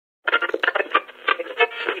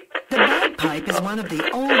bagpipe is one of the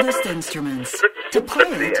oldest instruments. To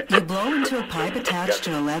play it, you blow into a pipe attached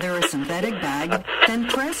to a leather or synthetic bag, then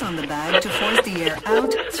press on the bag to force the air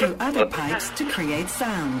out through other pipes to create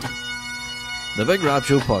sound. The Big Rap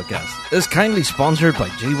Show podcast is kindly sponsored by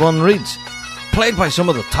G1 Reeds, played by some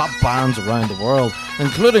of the top bands around the world,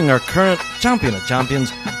 including our current champion of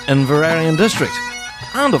champions, Inverarian District,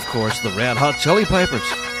 and of course the Red Hot Chili Peppers.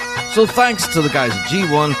 So thanks to the guys at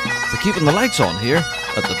G1 for keeping the lights on here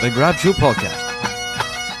at the Big Rap Show podcast.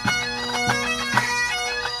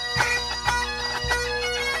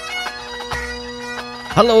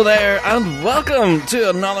 Hello there and welcome to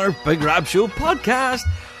another Big Rap Show podcast.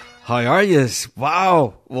 How are yous?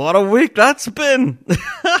 Wow, what a week that's been.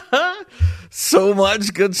 So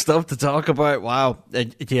much good stuff to talk about. Wow,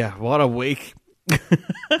 yeah, what a week.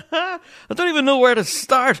 I don't even know where to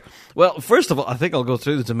start. Well, first of all, I think I'll go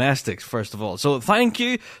through the domestics first of all. So thank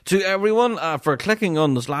you to everyone for clicking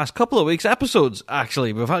on this last couple of weeks' episodes.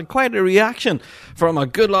 Actually, we've had quite a reaction from a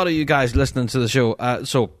good lot of you guys listening to the show.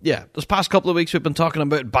 So yeah, this past couple of weeks we've been talking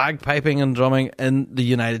about bagpiping and drumming in the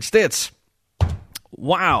United States.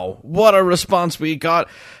 Wow, what a response we got.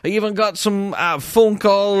 I even got some phone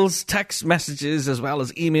calls, text messages, as well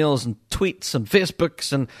as emails and tweets and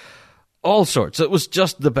Facebooks and all sorts. It was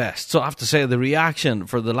just the best. So I have to say the reaction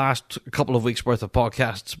for the last couple of weeks worth of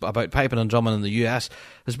podcasts about piping and drumming in the US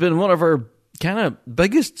has been one of our kind of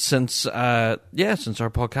biggest since our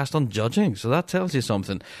podcast on judging. So that tells you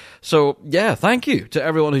something. So yeah, thank you to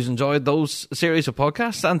everyone who's enjoyed those series of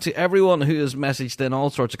podcasts and to everyone who has messaged in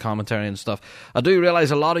all sorts of commentary and stuff. I do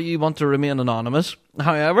realize a lot of you want to remain anonymous.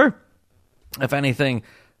 However, if anything,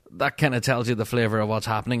 that kind of tells you the flavour of what's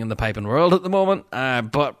happening in the piping world at the moment.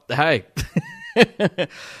 But hey,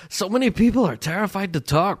 so many people are terrified to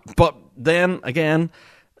talk. But then again,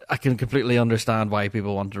 I can completely understand why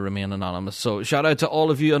people want to remain anonymous. So shout out to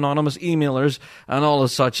all of you anonymous emailers and all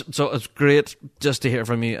as such. So it's great just to hear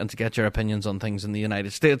from you and to get your opinions on things in the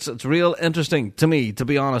United States. It's real interesting to me, to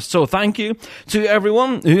be honest. So thank you to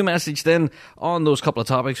everyone who messaged in on those couple of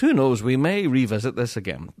topics. Who knows, we may revisit this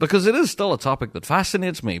again because it is still a topic that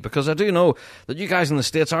fascinates me, because I do know that you guys in the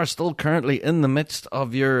States are still currently in the midst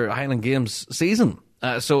of your Highland Games season.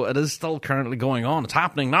 So it is still currently going on. It's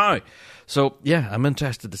happening now. So, yeah, I'm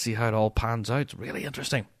interested to see how it all pans out. It's really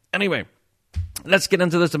interesting. Anyway, let's get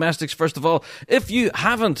into this domestics first of all. If you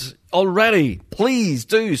haven't already, please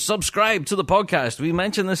do subscribe to the podcast. We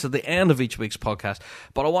mention this at the end of each week's podcast,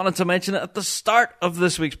 but I wanted to mention it at the start of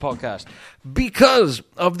this week's podcast because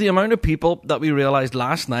of the amount of people that we realized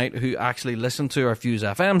last night who actually listened to our Fuse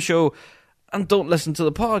FM show and don't listen to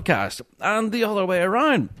the podcast, and the other way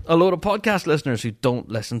around. A load of podcast listeners who don't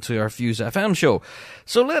listen to our Fuse FM show.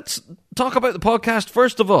 So let's talk about the podcast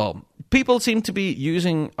first of all. People seem to be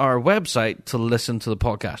using our website to listen to the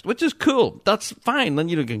podcast, which is cool. That's fine. Then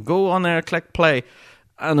you can go on there, click play,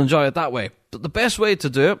 and enjoy it that way. But the best way to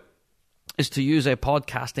do it is to use a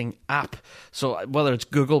podcasting app. So whether it's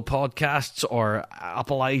Google Podcasts or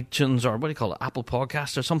Apple iTunes or Apple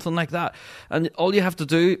Podcasts or something like that. And all you have to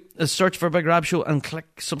do is search for Big Rab Show and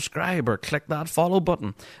click subscribe or click that follow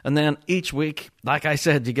button. And then each week, like I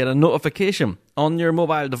said, you get a notification on your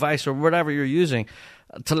mobile device or whatever you're using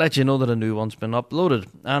to let you know that a new one's been uploaded.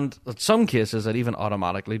 And in some cases, it even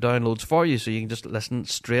automatically downloads for you, so you can just listen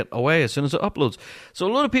straight away as soon as it uploads. So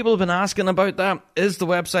a lot of people have been asking about that. Is the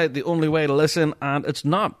website the only way to listen? And it's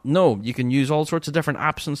not. No, you can use all sorts of different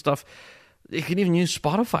apps and stuff. You can even use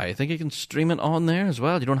Spotify. I think you can stream it on there as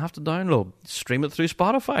well. You don't have to download. Stream it through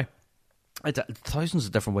Spotify. Thousands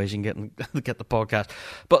of different ways you can get the podcast.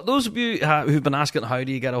 But those of you who've been asking how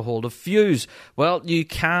do you get a hold of Fuse, well, you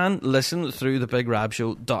can listen through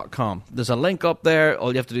thebigrabshow.com. There's a link up there.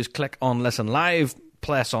 All you have to do is click on Listen Live,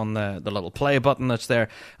 press on the little play button that's there,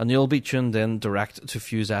 and you'll be tuned in direct to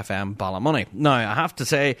Fuse FM Ballymoney. Now, I have to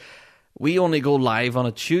say, we only go live on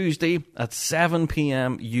a Tuesday at 7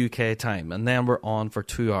 p.m. UK time, and then we're on for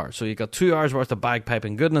 2 hours. So you got 2 hours worth of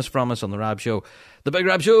bagpiping goodness from us on the Rab Show, the Big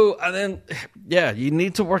Rab Show, and then, yeah, you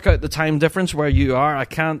need to work out the time difference where you are. I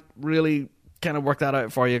can't really kind of work that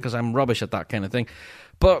out for you because I'm rubbish at that kind of thing.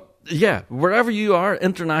 But, yeah, wherever you are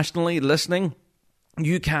internationally listening,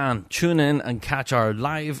 you can tune in and catch our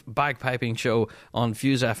live bagpiping show on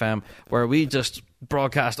Fuse FM, where we just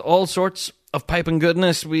broadcast all sorts of piping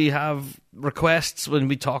goodness. We have requests when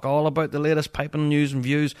we talk all about the latest piping news and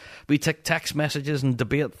views. We take text messages and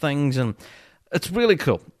debate things, and it's really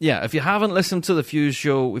cool. Yeah, if you haven't listened to the Fuse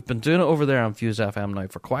show, we've been doing it over there on Fuse FM now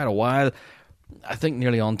for quite a while. I think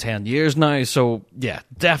nearly on 10 years now. So, yeah,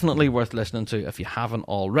 definitely worth listening to if you haven't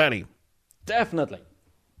already. Definitely.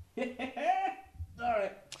 Sorry.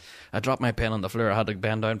 I dropped my pen on the floor. I had to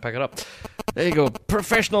bend down and pick it up. There you go.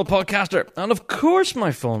 Professional podcaster. And of course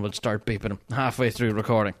my phone would start beeping halfway through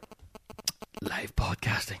recording. Live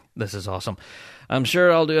podcasting. This is awesome. I'm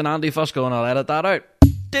sure I'll do an Andy Fusco and I'll edit that out.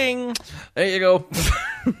 Ding! There you go.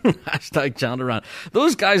 Hashtag Chandarant.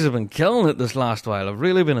 Those guys have been killing it this last while. I've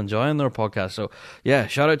really been enjoying their podcast. So, yeah,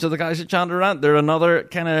 shout out to the guys at Chandarant. They're another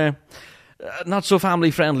kind of not so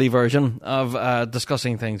family-friendly version of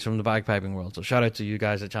discussing things from the bagpiping world. So, shout out to you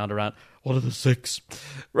guys at Chandarant. What are the 6?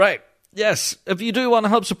 Right. Yes, if you do want to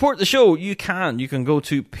help support the show, you can. You can go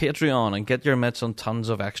to Patreon and get your mitts on tons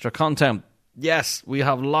of extra content. Yes, we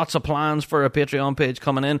have lots of plans for a Patreon page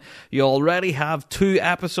coming in. You already have 2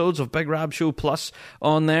 episodes of Big Rab Show Plus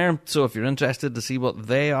on there. So if you're interested to see what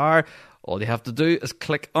they are, all you have to do is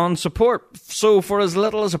click on support. So for as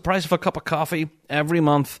little as the price of a cup of coffee every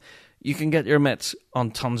month, you can get your mitts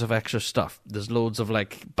on tons of extra stuff. There's loads of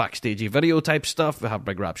like backstagey video type stuff. We have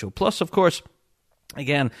Big Rab Show Plus, of course.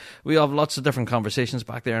 Again, we have lots of different conversations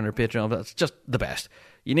back there on our Patreon, but it's just the best.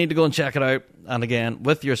 You need to go and check it out. And again,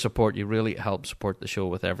 with your support, you really help support the show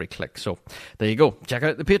with every click. So there you go. Check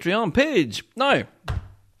out the Patreon page. Now,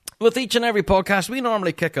 with each and every podcast, we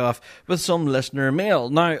normally kick off with some listener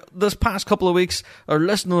mail. Now, this past couple of weeks, our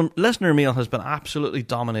listener mail has been absolutely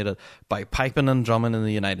dominated by piping and drumming in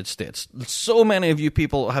the United States. So many of you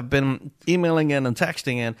people have been emailing in and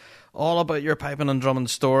texting in all about your piping and drumming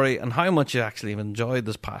story and how much you actually have enjoyed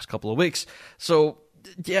this past couple of weeks. So,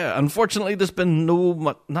 yeah, unfortunately, there's been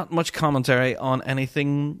not much commentary on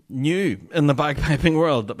anything new in the bagpiping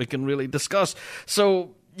world that we can really discuss.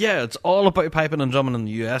 So, yeah, it's all about piping and drumming in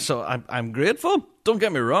the US, so I'm grateful. Don't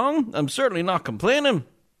get me wrong, I'm certainly not complaining.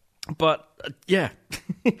 But, yeah,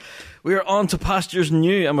 we are on to pastures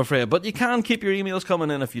new, I'm afraid. But you can keep your emails coming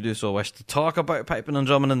in if you do so wish to talk about piping and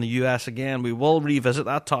drumming in the US again. We will revisit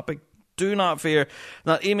that topic. Do not fear.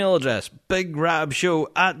 That email address,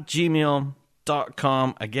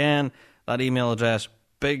 bigrabshow@gmail.com. Again, that email address,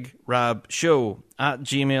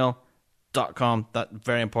 bigrabshow@gmail.com. That's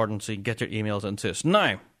very important, so you can get your emails into us.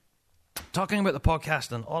 Now, talking about the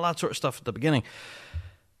podcast and all that sort of stuff at the beginning,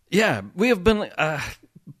 yeah, we have been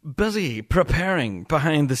busy preparing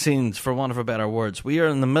behind the scenes, for want of a better words. We are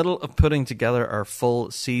in the middle of putting together our full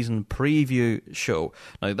season preview show.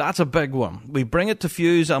 Now, that's a big one. We bring it to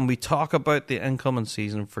Fuse and we talk about the incoming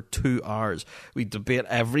season for 2 hours. We debate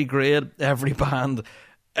every grade, every band,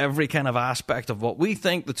 every kind of aspect of what we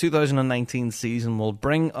think the 2019 season will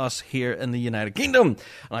bring us here in the United Kingdom.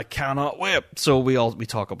 And I cannot wait. So we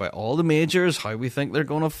talk about all the majors, how we think they're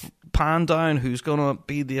going to pan down, who's going to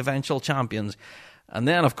be the eventual champions. And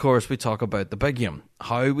then, of course, we talk about the big game,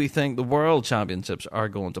 how we think the World Championships are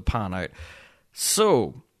going to pan out.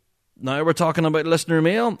 So, now we're talking about listener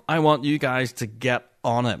mail. I want you guys to get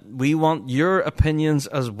on it. We want your opinions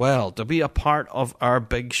as well to be a part of our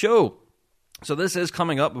big show. So this is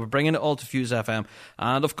coming up. We're bringing it all to Fuse FM.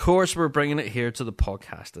 And, of course, we're bringing it here to the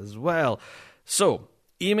podcast as well. So,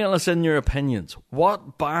 email us in your opinions.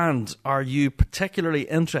 What bands are you particularly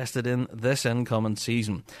interested in this incoming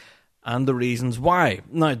season? And the reasons why.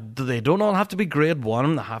 Now, they don't all have to be grade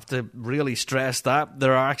 1. I have to really stress that.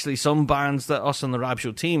 There are actually some bands that us and the Rab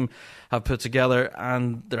Show team have put together,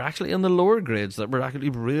 and they're actually in the lower grades that we're actually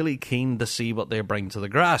really keen to see what they bring to the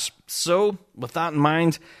grass. So, with that in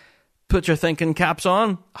mind, put your thinking caps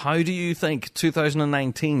on. How do you think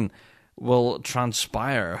 2019 will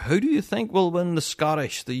transpire? Who do you think will win the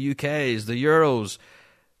Scottish, the UKs, the Euros?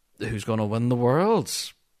 Who's going to win the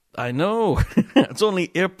Worlds? I know. It's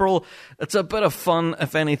only April. It's a bit of fun,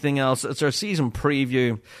 if anything else. It's our season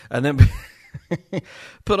preview. And then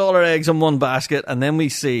put all our eggs in one basket, and then we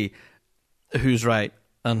see who's right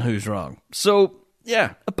and who's wrong. So,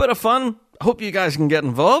 yeah, a bit of fun. Hope you guys can get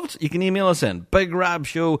involved. You can email us in,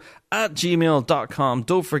 bigrabshow@gmail.com.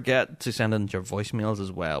 Don't forget to send in your voicemails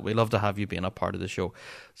as well. We love to have you being a part of the show.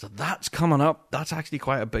 So that's coming up. That's actually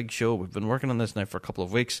quite a big show. We've been working on this now for a couple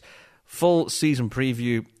of weeks. Full season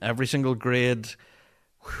preview, every single grade.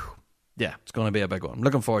 Whew. Yeah, it's going to be a big one. I'm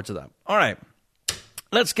looking forward to that. All right,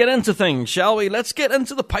 let's get into things, shall we? Let's get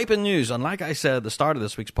into the piping news. And like I said at the start of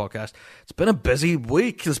this week's podcast, it's been a busy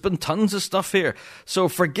week. There's been tons of stuff here. So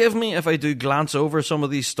forgive me if I do glance over some of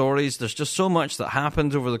these stories. There's just so much that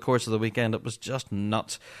happened over the course of the weekend. It was just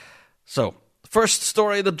nuts. So, first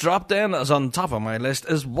story that dropped in as on top of my list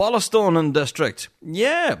is Wollaston District.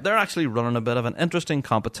 Yeah, they're actually running a bit of an interesting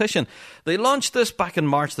competition. They launched this back in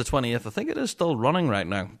March the 20th. I think it is still running right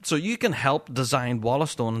now. So you can help design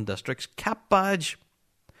Wollaston District's cap badge.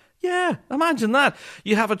 Yeah, imagine that.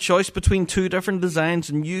 You have a choice between 2 different designs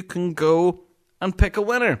and you can go and pick a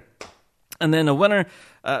winner. And then a winner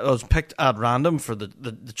It was picked at random for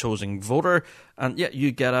the chosen voter. And yeah,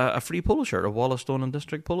 you get a free polo shirt, a Wollaston and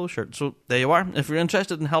District polo shirt. So there you are. If you're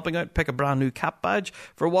interested in helping out, pick a brand new cap badge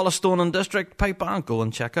for Wollaston and District Pipe Band. Go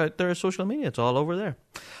and check out their social media. It's all over there.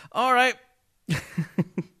 All right.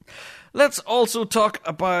 Let's also talk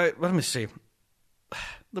about, let me see.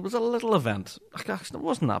 There was a little event. Gosh, it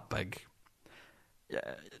wasn't that big.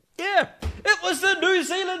 Yeah, it was the New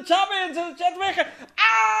Zealand champions in the Jedwicka.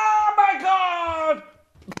 Oh my god!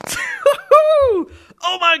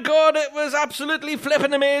 Oh my god, it was absolutely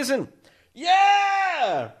flipping amazing.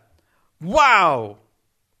 Yeah! Wow.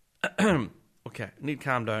 Okay, need to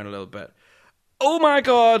calm down a little bit. Oh my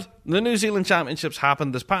god, the New Zealand Championships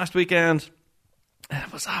happened this past weekend.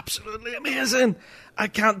 It was absolutely amazing. I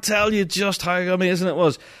can't tell you just how amazing it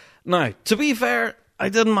was. Now, to be fair, I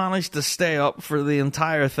didn't manage to stay up for the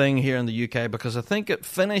entire thing here in the UK because I think it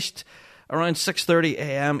finished around 6:30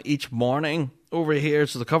 a.m. each morning over here.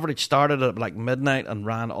 So the coverage started at like midnight and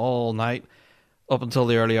ran all night up until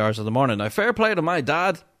the early hours of the morning. Now, fair play to my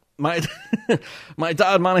dad. My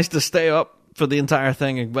dad managed to stay up for the entire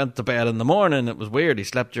thing and went to bed in the morning. It was weird. He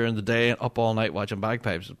slept during the day and up all night watching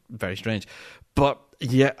bagpipes. Very strange. But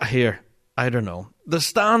yeah, here, I don't know. The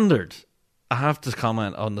standard, I have to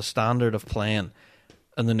comment on the standard of playing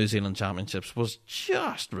in the New Zealand Championships was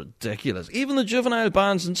just ridiculous. Even the juvenile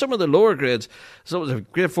bands and some of the lower grades, so it was a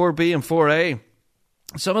grade 4B and 4A,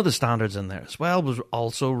 some of the standards in there as well was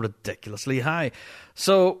also ridiculously high.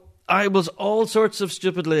 So I was all sorts of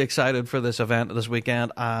stupidly excited for this event this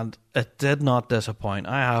weekend, and it did not disappoint.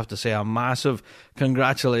 I have to say a massive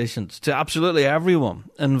congratulations to absolutely everyone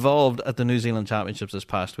involved at the New Zealand Championships this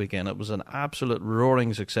past weekend. It was an absolute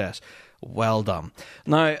roaring success. Well done.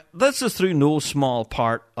 Now, this is through no small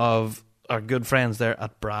part of our good friends there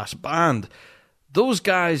at Brass Band. Those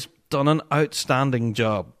guys done an outstanding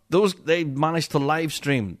job. They managed to live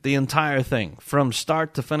stream the entire thing from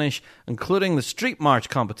start to finish, including the street march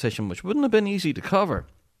competition, which wouldn't have been easy to cover.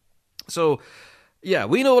 So, yeah,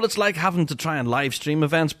 we know what it's like having to try and live stream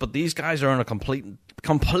events, but these guys are on a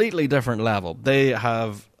completely different level. They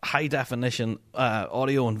have high definition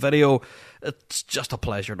audio and video. It's just a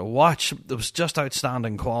pleasure to watch. It was just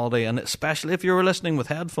outstanding quality, and especially if you were listening with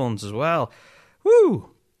headphones as well. Woo!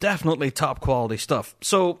 Definitely top quality stuff.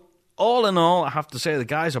 So, all in all, I have to say the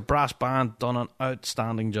guys at Brass Band done an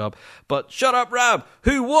outstanding job. But shut up, Rab.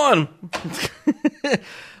 Who won?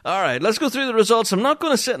 All right, let's go through the results. I'm not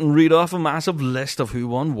going to sit and read off a massive list of who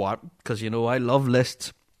won what, because, you know, I love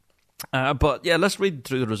lists. But, yeah, let's read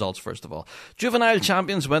through the results first of all. Juvenile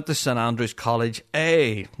champions went to St Andrews College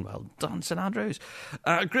A. Well done, St Andrews.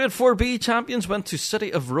 Grade 4B champions went to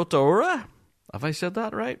City of Rotorua. Have I said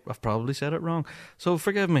that right? I've probably said it wrong, so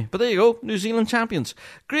forgive me. But there you go, New Zealand champions.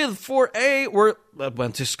 Grade 4A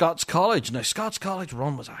went to Scots College. Now, Scots College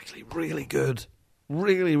run was actually really good.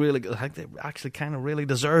 Really, really good. I think they actually kind of really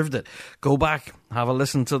deserved it. Go back, have a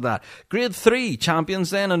listen to that. Grade 3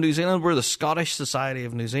 champions then in New Zealand were the Scottish Society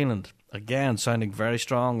of New Zealand. Again, sounding very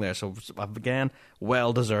strong there. So, again,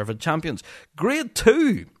 well-deserved champions. Grade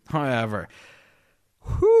 2, however,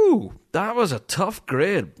 whew, that was a tough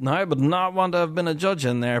grade. Now, I would not want to have been a judge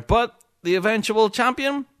in there, but the eventual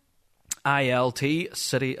champion, ILT,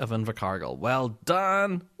 City of Invercargill. Well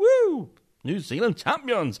done. Woo! New Zealand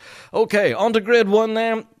champions. Okay, on to grade 1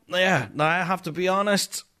 then. Yeah, now I have to be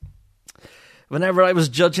honest. Whenever I was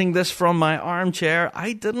judging this from my armchair,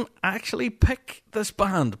 I didn't actually pick this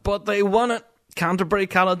band, but they won it. Canterbury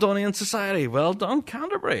Caledonian Society. Well done,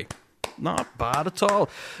 Canterbury. Not bad at all.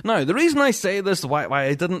 Now, the reason I say this, why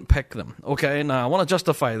I didn't pick them, okay, now I want to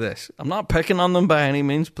justify this. I'm not picking on them by any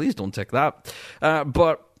means. Please don't take that.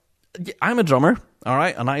 But I'm a drummer, all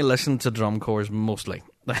right, and I listen to drum corps mostly.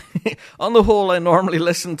 On the whole, I normally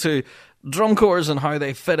listen to drum corps and how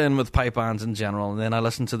they fit in with pipe bands in general, and then I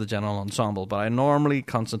listen to the general ensemble, but I normally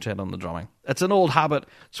concentrate on the drumming. It's an old habit.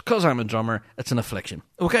 It's because I'm a drummer. It's an affliction.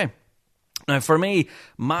 Okay. Now, for me,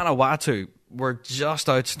 Manawatu were just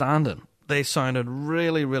outstanding. They sounded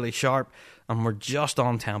really, really sharp and were just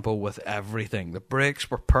on tempo with everything. The breaks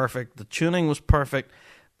were perfect. The tuning was perfect.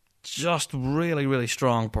 Just really, really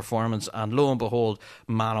strong performance. And lo and behold,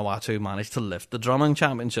 Manawatu managed to lift the drumming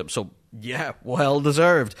championship. So, yeah, well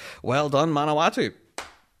deserved. Well done, Manawatu.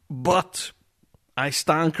 But I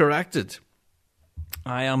stand corrected.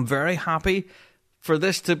 I am very happy for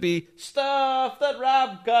this to be stuff that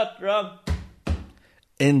Rob got wrong.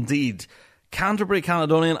 Indeed. Canterbury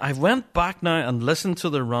Caledonian, I've went back now and listened to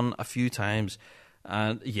the run a few times,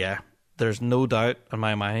 and yeah, there's no doubt in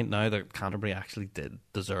my mind now that Canterbury actually did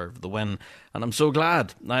deserve the win. And I'm so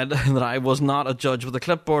glad that I was not a judge with a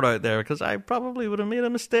clipboard out there, because I probably would have made a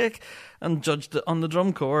mistake and judged it on the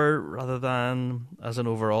drum corps rather than as an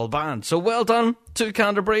overall band. So well done to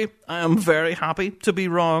Canterbury. I am very happy to be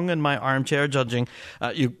wrong in my armchair judging.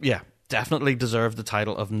 You definitely deserve the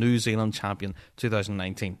title of New Zealand Champion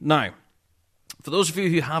 2019. Now, for those of you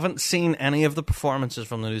who haven't seen any of the performances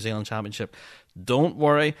from the New Zealand Championship, don't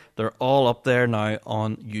worry, they're all up there now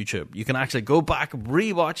on YouTube. You can actually go back,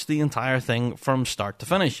 rewatch the entire thing from start to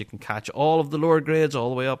finish. You can catch all of the lower grades all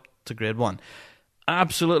the way up to grade 1.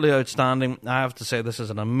 Absolutely outstanding. I have to say, this is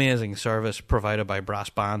an amazing service provided by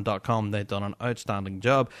brassband.com. They've done an outstanding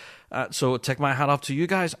job. So take my hat off to you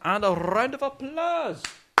guys, and a round of applause.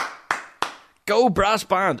 Go Brass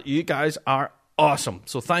Band. You guys are awesome.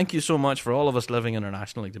 So thank you so much for all of us living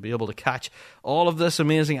internationally to be able to catch all of this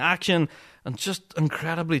amazing action and just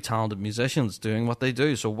incredibly talented musicians doing what they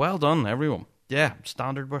do. So well done, everyone. Yeah,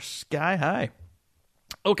 standard was sky high.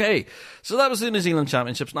 Okay, so that was the New Zealand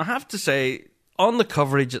Championships. And I have to say, on the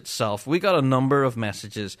coverage itself, we got a number of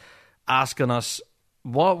messages asking us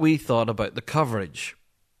what we thought about the coverage.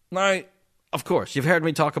 Now, of course, you've heard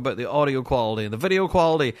me talk about the audio quality, the video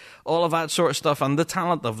quality, all of that sort of stuff, and the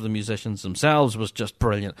talent of the musicians themselves was just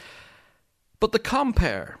brilliant. But the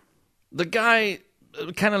compere, the guy,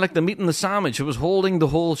 kind of like the meat and the sandwich, who was holding the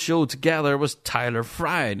whole show together, was Tyler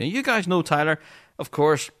Fry. Now, you guys know Tyler, of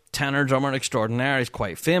course, tenor drummer extraordinaire. He's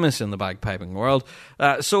quite famous in the bagpiping world.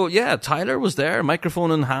 So, Tyler was there,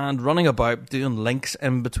 microphone in hand, running about, doing links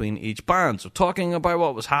in between each band. So, talking about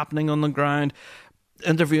what was happening on the ground,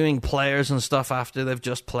 interviewing players and stuff after they've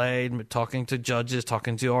just played, talking to judges,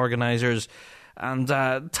 talking to organisers. And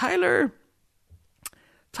Tyler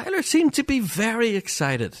seemed to be very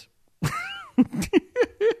excited.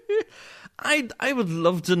 I would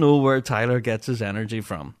love to know where Tyler gets his energy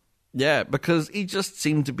from. Yeah, because he just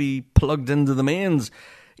seemed to be plugged into the mains.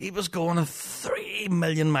 He was going at 3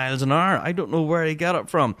 million miles an hour. I don't know where he got it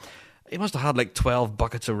from. He must have had like 12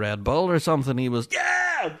 buckets of Red Bull or something. He was,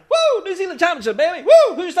 woo, New Zealand Championship, baby.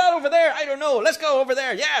 Woo, who's that over there? I don't know. Let's go over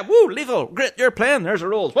there. Yeah, woo, Lethal. Great, you're playing. There's the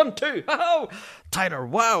rolls. 1, 2. Oh, Tyler,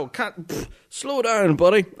 wow. Slow down,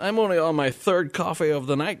 buddy. I'm only on my 3rd coffee of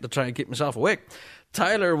the night to try and keep myself awake.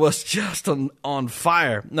 Tyler was just on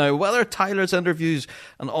fire. Now, whether Tyler's interviews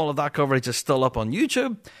and all of that coverage is still up on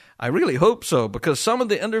YouTube, I really hope so, because some of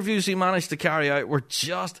the interviews he managed to carry out were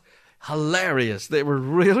just hilarious. They were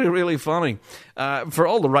really, really funny. For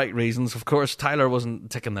all the right reasons, of course. Tyler wasn't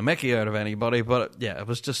taking the mickey out of anybody, but it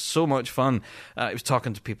was just so much fun. He was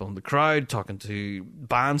talking to people in the crowd, talking to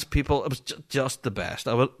bands people. It was just the best.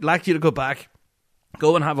 I would like you to go back,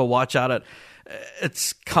 go and have a watch at it.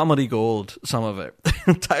 It's comedy gold, some of it.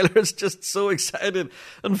 Tyler's just so excited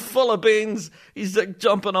and full of beans. He's like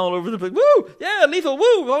jumping all over the place. Woo! Yeah, Lethal,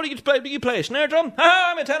 woo! What do you play? Do you play snare drum?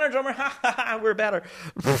 Ha! I'm a tenor drummer. Ha ha ha! We're better.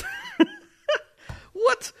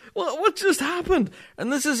 What just happened?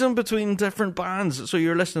 And this is in between different bands. So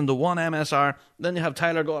you're listening to one MSR, then you have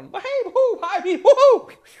Tyler going, hey, woo, hi, woo,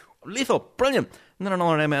 Lethal, brilliant. And then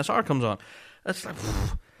another MSR comes on. It's like,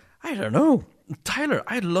 I don't know. Tyler,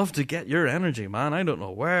 I'd love to get your energy, man. I don't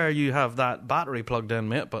know where you have that battery plugged in,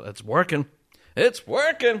 mate, but it's working. It's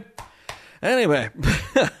working. Anyway,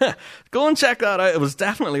 go and check that out. It was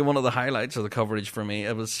definitely one of the highlights of the coverage for me.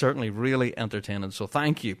 It was certainly really entertaining. So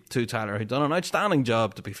thank you to Tyler, who's done an outstanding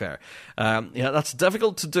job, to be fair. That's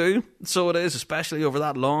difficult to do. So it is, especially over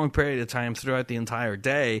that long period of time throughout the entire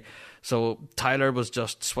day. So Tyler was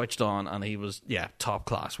just switched on, and he was, top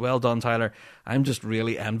class. Well done, Tyler. I'm just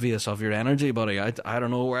really envious of your energy, buddy. I don't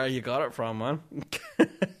know where you got it from, man.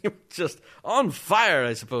 You're just on fire,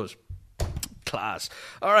 I suppose. Class.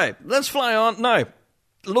 All right, let's fly on. Now,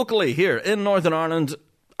 locally here in Northern Ireland,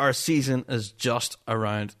 our season is just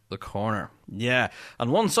around the corner. Yeah,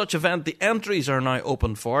 and one such event the entries are now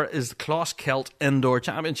open for is the Closkelt Indoor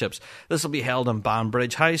Championships. This will be held in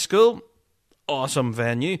Banbridge High School. Awesome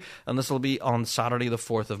venue, and this will be on Saturday the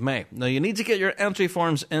 4th of May. Now, you need to get your entry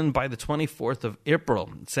forms in by the 24th of April.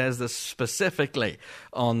 It says this specifically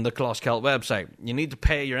on the Closkelt website. You need to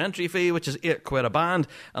pay your entry fee, which is £8 a band,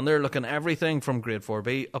 and they're looking everything from grade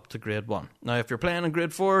 4B up to grade 1. Now, if you're playing in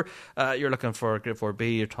grade 4, you're looking for grade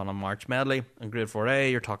 4B, you're talking March Medley, and grade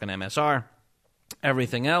 4A, you're talking MSR.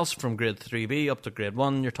 Everything else from grade 3B up to grade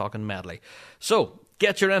 1, you're talking medley. So,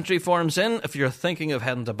 get your entry forms in if you're thinking of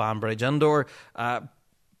heading to Banbridge Indoor.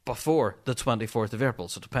 before the 24th of April.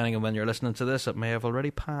 So depending on when you're listening to this, it may have already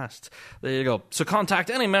passed. There you go. So contact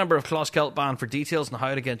any member of Closskelt Band for details on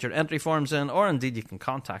how to get your entry forms in, or indeed you can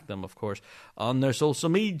contact them, of course, on their social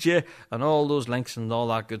media, and all those links and all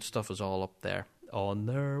that good stuff is all up there on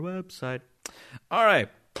their website. All right.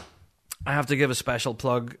 I have to give a special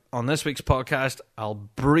plug on this week's podcast. I'll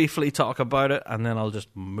briefly talk about it, and then I'll just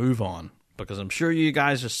move on, because I'm sure you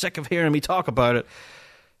guys are sick of hearing me talk about it.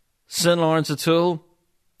 St. Lawrence O'Toole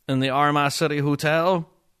in the Armagh City Hotel,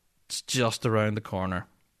 it's just around the corner.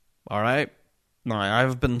 All right? Now,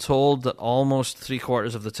 I've been told that almost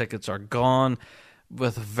 3/4 of the tickets are gone,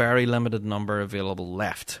 with a very limited number available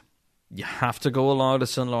left. You have to go along to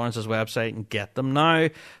St. Lawrence's website and get them now.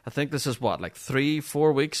 I think this is,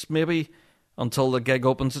 3-4 weeks maybe until the gig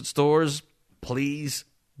opens its doors. Please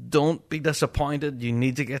don't be disappointed. You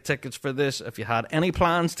need to get tickets for this. If you had any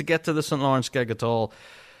plans to get to the St. Lawrence gig at all,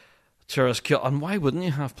 and why wouldn't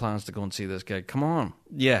you have plans to go and see this gig? Come on.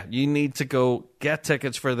 Yeah, you need to go get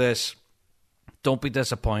tickets for this. Don't be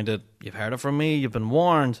disappointed. You've heard it from me. You've been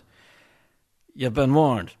warned. You've been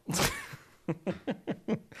warned.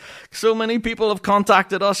 So many people have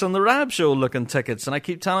contacted us on the Rab Show looking tickets, and I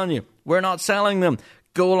keep telling you, we're not selling them.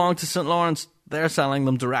 Go along to St. Lawrence. They're selling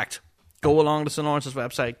them direct. Go along to St. Lawrence's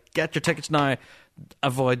website. Get your tickets now.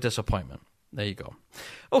 Avoid disappointment. There you go.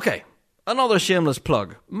 Okay. Another shameless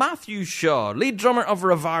plug. Matthew Shaw, lead drummer of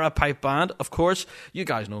Ravara Pipe Band. Of course, you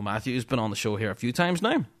guys know Matthew. He's been on the show here a few times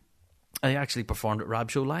now. He actually performed at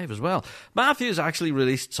Rab Show Live as well. Matthew's actually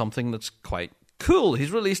released something that's quite cool.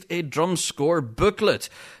 He's released a drum score booklet.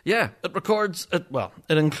 Yeah, it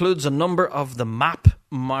includes a number of the map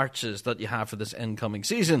marches that you have for this incoming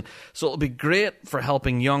season. So it'll be great for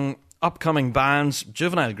helping young upcoming bands,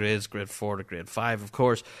 juvenile grades, grade 4 to grade 5, of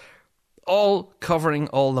course, all covering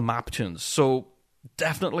all the map tunes. So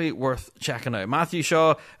definitely worth checking out. Matthew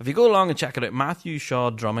Shaw, if you go along and check it out, Matthew Shaw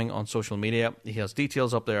Drumming on social media, he has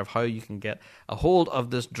details up there of how you can get a hold of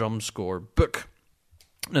this drum score book.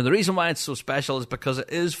 Now, the reason why it's so special is because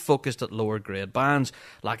it is focused at lower grade bands.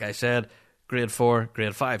 Like I said, grade 4,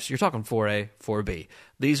 grade 5. So you're talking 4A, 4B.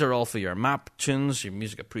 These are all for your map tunes, your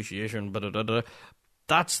music appreciation,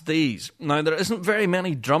 That's these. Now, there isn't very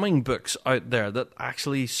many drumming books out there that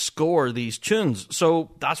actually score these tunes,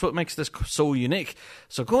 so that's what makes this so unique.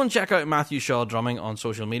 So go and check out Matthew Shaw Drumming on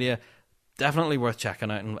social media. Definitely worth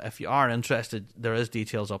checking out, and if you are interested, there is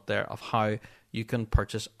details up there of how you can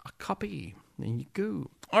purchase a copy. There you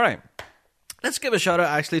go. All right. Let's give a shout out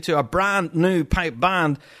actually to a brand new pipe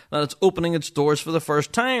band that's opening its doors for the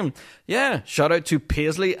first time. Yeah, shout out to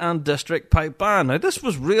Paisley and District Pipe Band. Now, this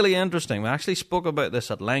was really interesting. We actually spoke about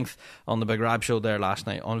this at length on the Big Rab Show there last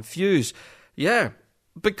night on Fuse. Yeah,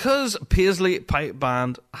 because Paisley Pipe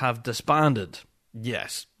Band have disbanded.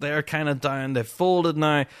 Yes, they're kind of down. They've folded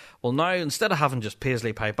now. Well, now instead of having just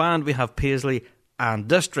Paisley Pipe Band, we have Paisley and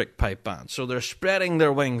District Pipe Band. So they're spreading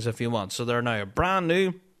their wings, if you want. So they're now a brand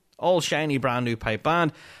new, all shiny brand new pipe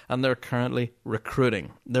band, and they're currently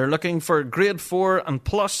recruiting. They're looking for grade 4 and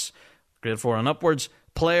plus, grade 4 and upwards,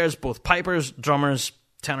 players, both pipers, drummers,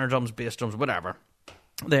 tenor drums, bass drums, whatever.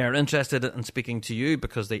 They are interested in speaking to you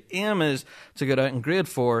because the aim is to get out in grade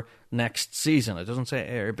 4 next season. It doesn't say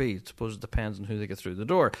A or B. I suppose it depends on who they get through the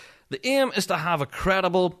door. The aim is to have a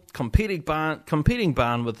credible competing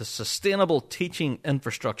band with a sustainable teaching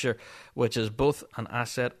infrastructure, which is both an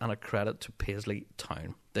asset and a credit to Paisley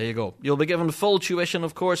Town. There you go. You'll be given full tuition,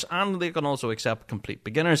 of course, and they can also accept complete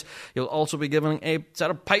beginners. You'll also be given a set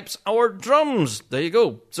of pipes or drums. There you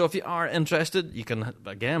go. So if you are interested, you can,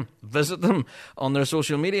 again, visit them on their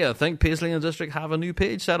social media. I think Paisley and District have a new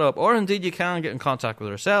page set up, or indeed you can get in contact with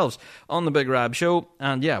ourselves on the Big Rab Show,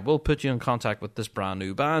 and yeah, we'll put you in contact with this brand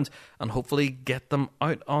new band and hopefully get them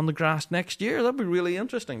out on the grass next year. That'd be really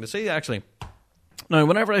interesting to see, actually. Now,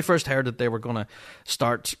 whenever I first heard that they were going to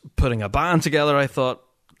start putting a band together, I thought,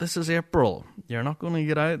 this is April. You're not going to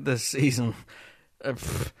get out this season.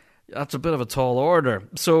 That's a bit of a tall order.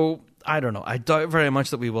 So, I don't know. I doubt very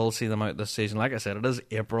much that we will see them out this season. Like I said, it is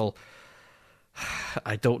April.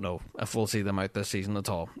 I don't know if we'll see them out this season at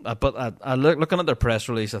all. But looking at their press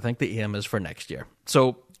release, I think the aim is for next year.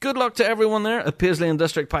 So, good luck to everyone there at Paisley and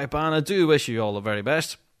District Pipe Band. I do wish you all the very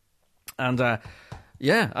best. And,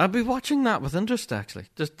 yeah, I'll be watching that with interest, actually,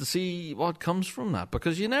 just to see what comes from that,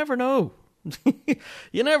 because you never know.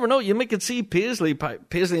 You never know. You could see Paisley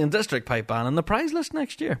and District Pipe Band in the prize list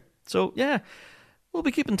next year. So, yeah, we'll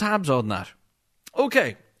be keeping tabs on that.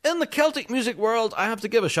 Okay, in the Celtic music world, I have to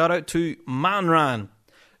give a shout out to Manran.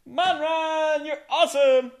 Manran, you're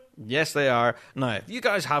awesome! Yes, they are. Now, if you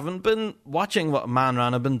guys haven't been watching what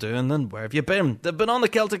Manran have been doing, then where have you been? They've been on the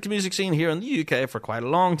Celtic music scene here in the UK for quite a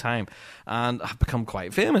long time and have become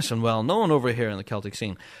quite famous and well known over here in the Celtic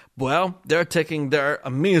scene. Well, they're taking their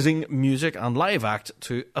amazing music and live act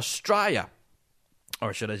to Australia.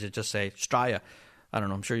 Or should I just say Straya? I don't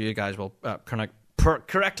know, I'm sure you guys will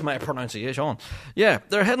correct my pronunciation. Yeah,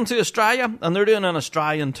 they're heading to Australia and they're doing an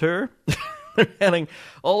Australian tour. They're heading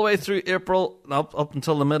all the way through April, up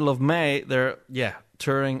until the middle of May. They're,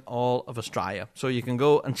 touring all of Australia. So you can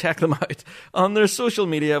go and check them out on their social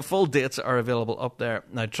media. Full dates are available up there.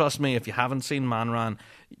 Now, trust me, if you haven't seen Manran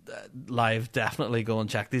live, definitely go and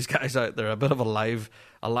check these guys out. They're a bit of a live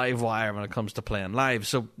wire when it comes to playing live.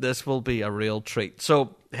 So this will be a real treat.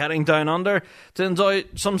 So heading down under to enjoy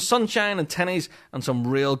some sunshine and tennies and some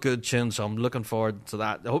real good tunes. So I'm looking forward to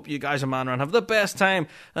that. I hope you guys in Manran have the best time.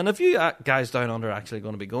 And if you guys down under are actually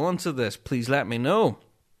going to be going to this, please let me know.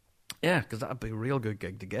 Yeah, because that would be a real good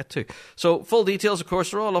gig to get to. So full details, of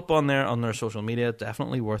course, are all up on there on their social media.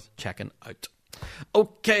 Definitely worth checking out.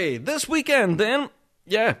 Okay, this weekend then.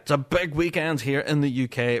 Yeah, it's a big weekend here in the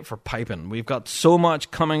UK for piping. We've got so much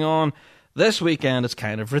coming on this weekend, it's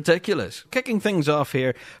kind of ridiculous. Kicking things off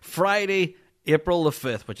here, Friday, April the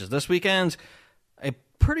 5th, which is this weekend, a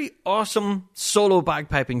pretty awesome solo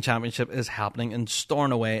bagpiping championship is happening in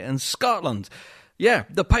Stornoway in Scotland. Yeah,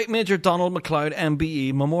 the Pipe Major Donald MacLeod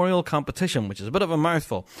MBE Memorial Competition, which is a bit of a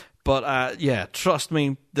mouthful. But trust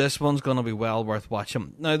me, this one's going to be well worth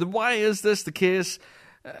watching. Now, why is this the case?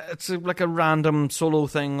 It's like a random solo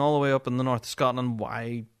thing all the way up in the north of Scotland.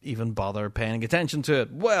 Why even bother paying attention to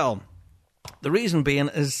it? Well, the reason being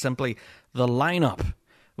is simply the lineup.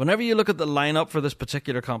 Whenever you look at the lineup for this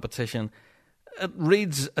particular competition, it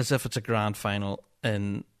reads as if it's a grand final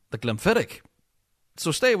in the Glenfiddich.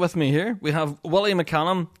 So stay with me here. We have Willie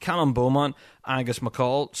McCallum, Callum Beaumont, Angus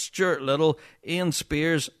McCall, Stuart Little, Ian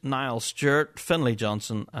Spears, Niall Stewart, Finlay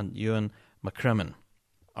Johnson, and Ewan McCrimmon.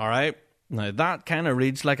 All right. Now, that kind of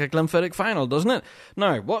reads like a Glenfiddich final, doesn't it?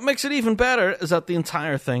 Now, what makes it even better is that the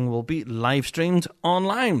entire thing will be live streamed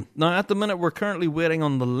online. Now, at the minute, we're currently waiting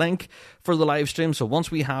on the link for the live stream. So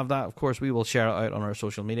once we have that, of course, we will share it out on our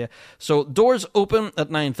social media. So doors open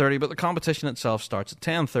at 9:30, but the competition itself starts at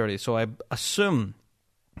 10:30. So I assume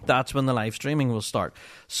that's when the live streaming will start.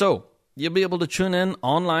 So you'll be able to tune in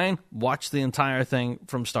online, watch the entire thing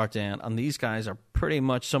from start to end. And these guys are pretty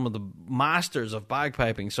much some of the masters of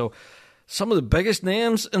bagpiping. So some of the biggest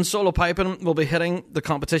names in solo piping will be hitting the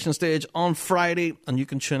competition stage on Friday, and you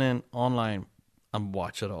can tune in online and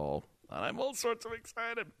watch it all. And I'm all sorts of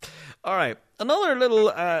excited. All right, another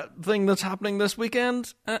little thing that's happening this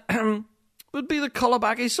weekend would be the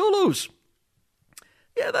Culabaki solos.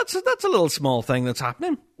 Yeah, that's a little small thing that's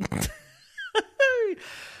happening.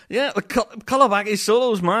 Yeah, the Culabaki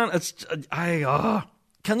solos, man.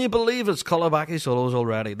 Can you believe it's Culabaki solos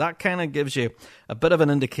already? That kind of gives you a bit of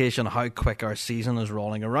an indication of how quick our season is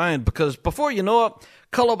rolling around. Because before you know it,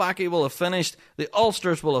 Culabaki will have finished, the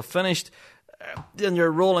Ulsters will have finished, then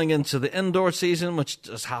you're rolling into the indoor season, which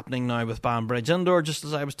is happening now with Banbridge Indoor, just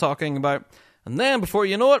as I was talking about. And then before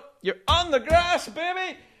you know it, you're on the grass,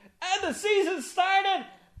 baby, and the season's started,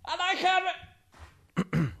 and I can't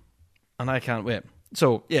wait. And I can't wait.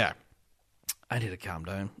 So, yeah. I need to calm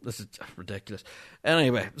down. This is ridiculous.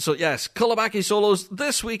 Anyway, so yes, Culabaki solos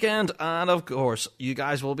this weekend, and of course, you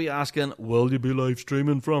guys will be asking, will you be live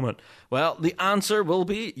streaming from it? Well, the answer will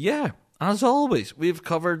be yeah. As always, we've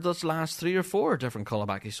covered this last 3 or 4 different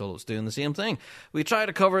Culabaki solos doing the same thing. We try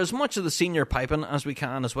to cover as much of the senior piping as we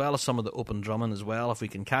can, as well as some of the open drumming as well, if we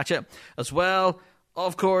can catch it, as well,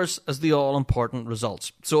 of course, as the all-important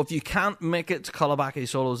results. So if you can't make it to Culabaki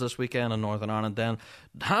solos this weekend in Northern Ireland, then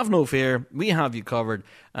have no fear. We have you covered.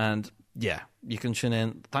 And yeah, you can tune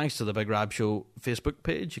in. Thanks to the Big Rab Show Facebook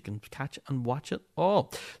page, you can catch and watch it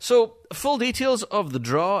all. So full details of the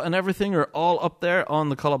draw and everything are all up there on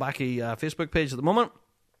the Culabaki Facebook page at the moment.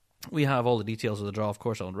 We have all the details of the draw, of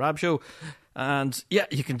course, on Rab Show. And yeah,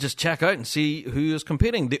 you can just check out and see who is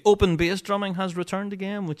competing. The open bass drumming has returned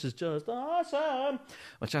again, which is just awesome,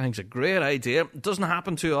 which I think is a great idea. It doesn't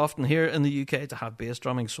happen too often here in the UK to have bass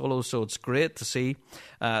drumming solos, so it's great to see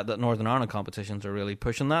that Northern Ireland competitions are really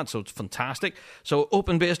pushing that, so it's fantastic. So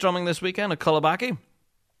open bass drumming this weekend at Culabaki.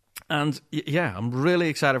 And yeah, I'm really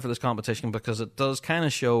excited for this competition because it does kind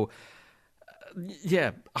of show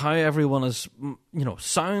how everyone is,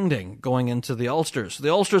 sounding going into the Ulsters. The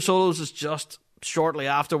Ulster solos is just shortly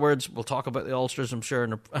afterwards. We'll talk about the Ulsters, I'm sure,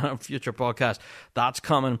 in a future podcast. That's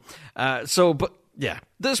coming.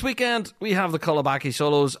 This weekend we have the Culabaki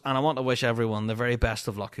solos, and I want to wish everyone the very best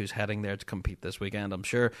of luck who's heading there to compete this weekend. I'm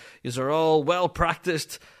sure yous are all well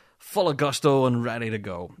practiced full of gusto and ready to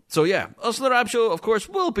go. So yeah, us in the Rap Show, of course,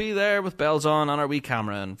 will be there with bells on and our wee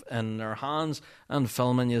camera in our hands and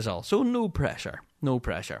filming you all. So no pressure. No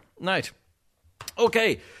pressure. Right.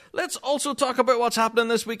 Okay, let's also talk about what's happening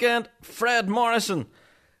this weekend. Fred Morrison.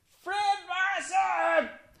 Fred Morrison!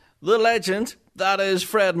 The legend that is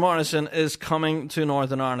Fred Morrison is coming to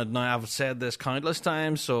Northern Ireland. Now, I've said this countless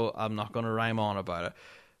times, so I'm not going to rhyme on about it.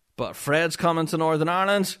 But Fred's coming to Northern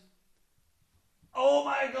Ireland. Oh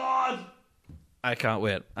my God! I can't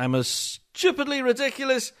wait. I'm a stupidly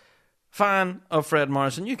ridiculous fan of Fred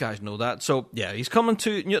Morrison. You guys know that. So, yeah, he's coming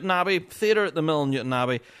to Newton Abbey, Theatre at the Mill, Newton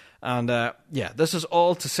Abbey. And, yeah, this is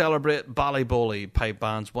all to celebrate Ballyboli Pipe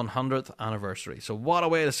Band's 100th anniversary. So what a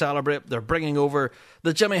way to celebrate. They're bringing over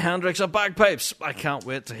the Jimi Hendrix of bagpipes. I can't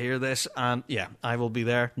wait to hear this. And, yeah, I will be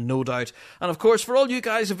there, no doubt. And, of course, for all you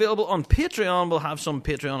guys available on Patreon, we'll have some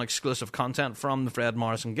Patreon-exclusive content from the Fred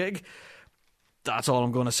Morrison gig. That's all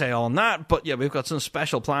I'm going to say on that. But, yeah, we've got some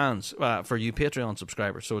special plans for you Patreon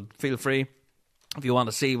subscribers. So feel free. If you want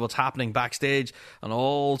to see what's happening backstage and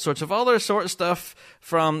all sorts of other sort of stuff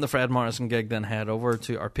from the Fred Morrison gig, then head over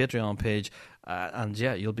to our Patreon page. And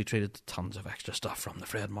yeah, you'll be treated to tons of extra stuff from the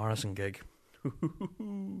Fred Morrison gig.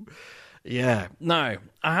 Yeah. Now,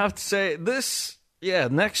 I have to say, this,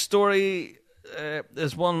 next story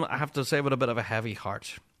is one I have to say with a bit of a heavy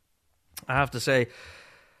heart. I have to say,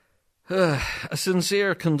 a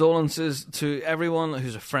sincere condolences to everyone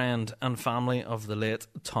who's a friend and family of the late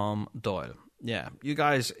Tom Doyle. Yeah, you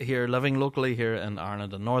guys here living locally here in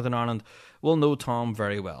Ireland and Northern Ireland will know Tom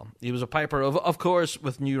very well. He was a piper, of course,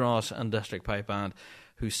 with New Ross and District Pipe Band,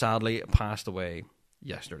 who sadly passed away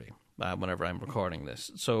yesterday, whenever I'm recording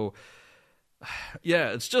this. So,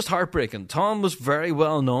 yeah, it's just heartbreaking. Tom was very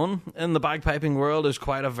well known in the bagpiping world as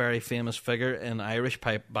quite a very famous figure in Irish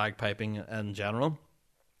bagpiping in general.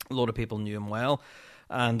 A lot of people knew him well.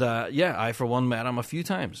 And, I, for one, met him a few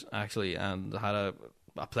times, actually, and had a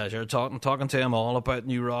pleasure talking to him all about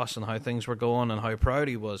New Ross and how things were going and how proud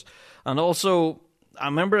he was. And also, I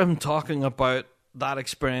remember him talking about that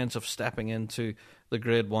experience of stepping into the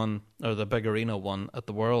Grade 1 or the Big Arena 1 at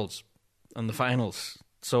the Worlds and the finals.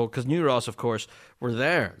 So, because New Ross, of course, were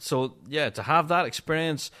there. So, yeah, to have that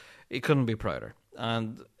experience, he couldn't be prouder.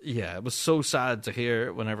 And, yeah, it was so sad to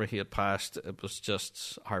hear whenever he had passed. It was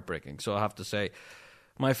just heartbreaking. So I have to say,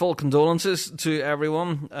 my full condolences to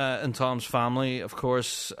everyone in Tom's family, of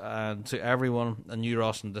course, and to everyone in New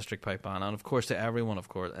Ross and District Pipe Band, and of course to everyone, of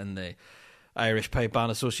course, in the Irish Pipe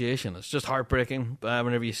Band Association. It's just heartbreaking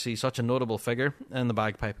whenever you see such a notable figure in the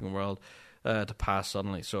bagpiping world to pass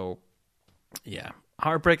suddenly. So, yeah,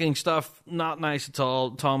 heartbreaking stuff, not nice at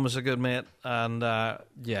all. Tom was a good mate, and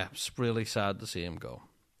it's really sad to see him go.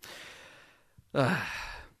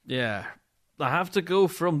 Yeah, I have to go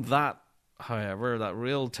from that. However, that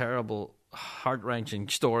real terrible, heart-wrenching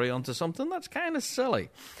story onto something that's kind of silly.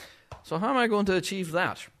 So how am I going to achieve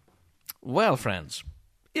that? Well, friends,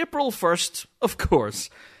 April 1st, of course,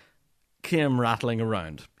 came rattling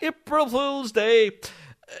around. April Fool's Day.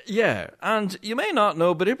 Yeah, and you may not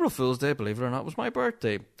know, but April Fool's Day, believe it or not, was my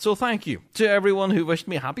birthday. So thank you to everyone who wished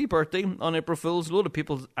me happy birthday on April Fool's. A lot of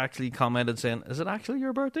people actually commented saying, is it actually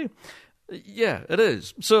your birthday? Yeah, it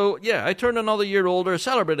is. So, yeah, I turned another year older,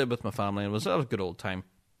 celebrated with my family, and that was a good old time.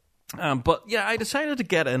 But, yeah, I decided to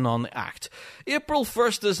get in on the act. April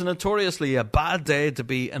 1st is notoriously a bad day to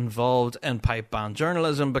be involved in pipe band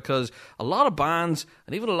journalism because a lot of bands,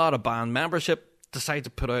 and even a lot of band membership, decide to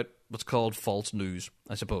put out what's called false news,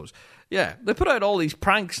 I suppose. Yeah, they put out all these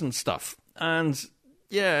pranks and stuff, and,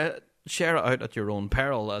 yeah, share it out at your own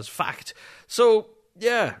peril as fact. So,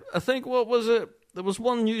 yeah, I think, what was it? There was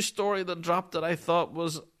one news story that dropped that I thought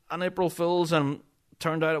was an April Fool's, and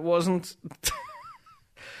turned out it wasn't.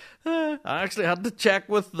 I actually had to check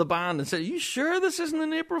with the band and say, are you sure this isn't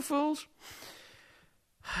an April Fool's?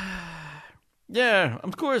 Yeah,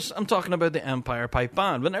 of course, I'm talking about the Empire Pipe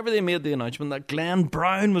Band. Whenever they made the announcement that Glenn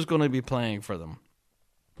Brown was going to be playing for them.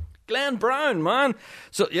 Glenn Brown, man.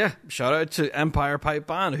 So, yeah, shout out to Empire Pipe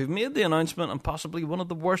Band, who've made the announcement on possibly one of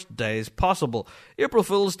the worst days possible. April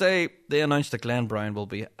Fool's Day, they announced that Glenn Brown will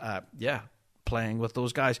be, playing with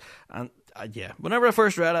those guys. And, whenever I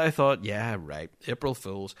first read it, I thought, yeah, right, April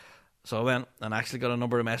Fool's. So I went and actually got a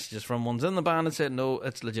number of messages from ones in the band and said, no,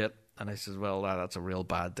 it's legit. And I said, well, that's a real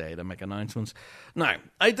bad day to make announcements. Now,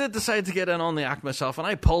 I did decide to get in on the act myself, and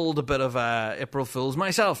I pulled a bit of April Fool's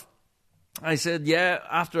myself. I said, yeah,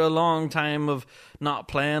 after a long time of not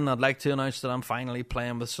playing, I'd like to announce that I'm finally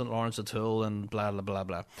playing with St. Lawrence O'Toole and blah, blah, blah,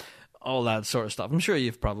 blah. All that sort of stuff. I'm sure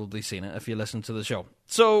you've probably seen it if you listen to the show.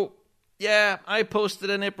 So, yeah, I posted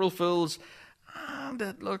in April Fool's, And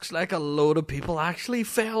it looks like a load of people actually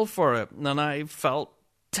fell for it. And I felt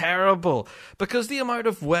terrible because the amount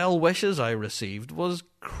of well wishes I received was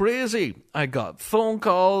crazy. I got phone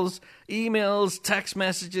calls, emails, text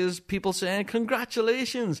messages, people saying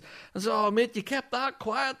congratulations. And so, oh mate, you kept that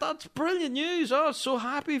quiet. That's brilliant news. Oh, so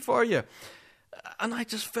happy for you. And I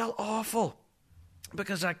just felt awful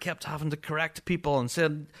because I kept having to correct people and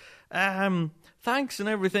said, thanks and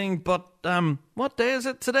everything, but what day is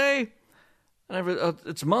it today? And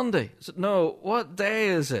it's Monday. I said, no, what day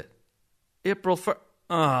is it? April 1st.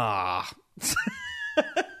 Ah.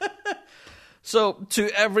 So, to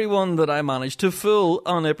everyone that I managed to fool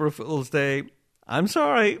on April Fool's Day, I'm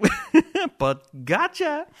sorry, but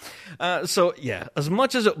gotcha. So, yeah, as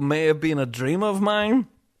much as it may have been a dream of mine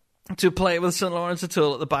to play with St. Lawrence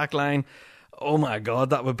O'Toole at the back line, oh my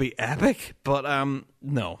God, that would be epic. But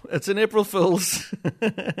no, it's an April Fool's,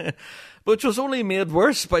 which was only made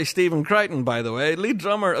worse by Stephen Crichton, by the way. Lead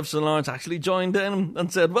drummer of St. Lawrence actually joined in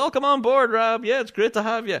and said, welcome on board, Rab. Yeah, it's great to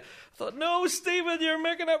have you. I thought, no, Stephen, you're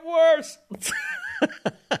making it worse.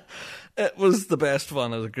 It was the best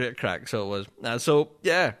fun. It was a great crack, so it was. So,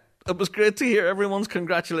 yeah, it was great to hear everyone's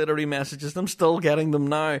congratulatory messages. I'm still getting them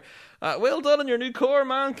now. Well done on your new core,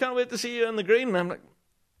 man. Can't wait to see you in the green. And I'm like,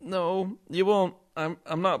 no, you won't.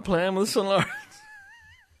 I'm not playing with St. Lawrence.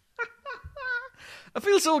 I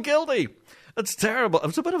feel so guilty. It's terrible. It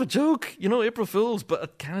was a bit of a joke, April Fool's, but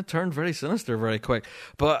it kind of turned very sinister very quick.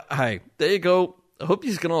 But hey, there you go. I hope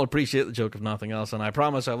you can all appreciate the joke, if nothing else, and I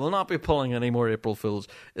promise I will not be pulling any more April Fools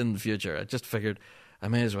in the future. I just figured I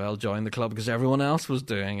may as well join the club because everyone else was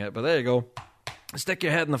doing it. But there you go. Stick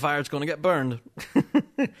your head in the fire, it's going to get burned.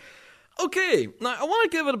 Okay, now I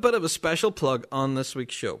want to give it a bit of a special plug on this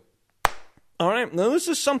week's show. Alright, now this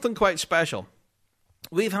is something quite special.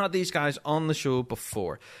 We've had these guys on the show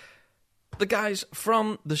before. The guys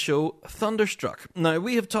from the show Thunderstruck. Now,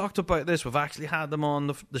 we have talked about this. We've actually had them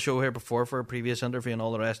on the show here before for a previous interview, and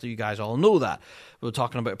all the rest of you guys all know that. We were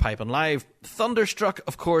talking about piping live. Thunderstruck,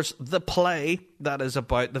 of course, the play that is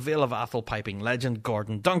about the Vale of Atholl piping legend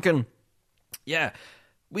Gordon Duncan. Yeah,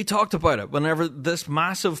 we talked about it whenever this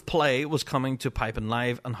massive play was coming to piping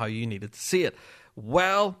live and how you needed to see it.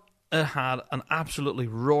 Well, it had an absolutely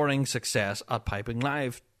roaring success at piping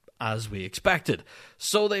live, as we expected.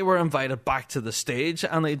 So they were invited back to the stage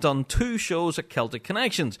and they'd done 2 shows at Celtic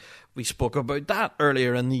Connections. We spoke about that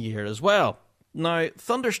earlier in the year as well. Now,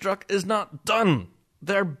 Thunderstruck is not done.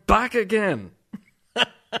 They're back again.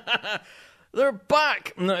 They're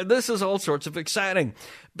back. Now, this is all sorts of exciting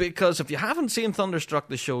because if you haven't seen Thunderstruck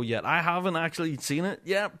the show yet, I haven't actually seen it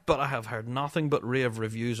yet, but I have heard nothing but rave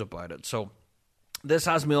reviews about it. So this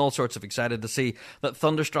has me all sorts of excited to see that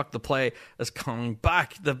Thunderstruck the play is coming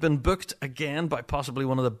back. They've been booked again by possibly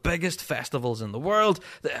one of the biggest festivals in the world,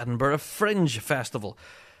 the Edinburgh Fringe Festival,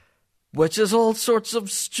 which is all sorts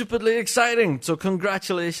of stupidly exciting. So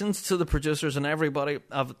congratulations to the producers and everybody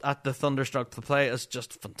at the Thunderstruck the play. It's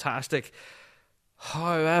just fantastic.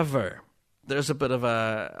 However, there's a bit of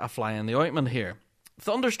a fly in the ointment here.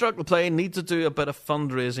 Thunderstruck the play need to do a bit of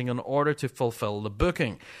fundraising in order to fulfill the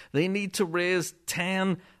booking. They need to raise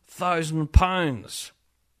 £10,000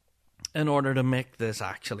 in order to make this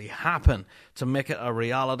actually happen, to make it a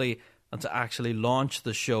reality and to actually launch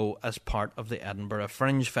the show as part of the Edinburgh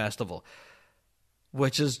Fringe Festival,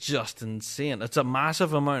 which is just insane. It's a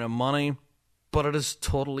massive amount of money, but it is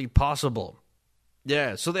totally possible.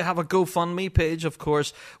 Yeah, so they have a GoFundMe page, of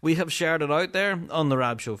course. We have shared it out there on the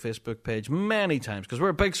Rab Show Facebook page many times because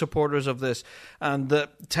we're big supporters of this, and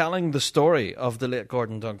telling the story of the late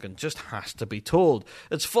Gordon Duncan just has to be told.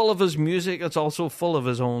 It's full of his music. It's also full of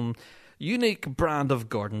his own unique brand of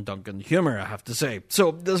Gordon Duncan humour, I have to say.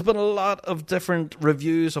 So there's been a lot of different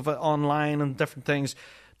reviews of it online and different things.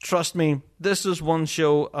 Trust me, this is one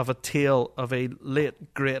show of a tale of a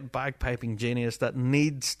late, great bagpiping genius that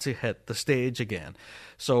needs to hit the stage again.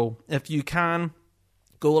 So if you can,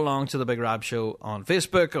 go along to the Big Rab Show on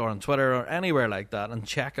Facebook or on Twitter or anywhere like that and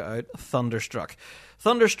check out Thunderstruck.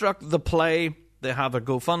 Thunderstruck, the play, they have a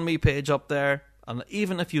GoFundMe page up there. And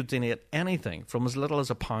even if you donate anything from as little as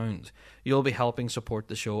 £1, you'll be helping support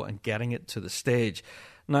the show and getting it to the stage.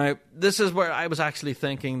 Now, this is where I was actually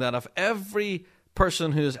thinking that if every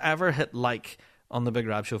person who has ever hit like on the Big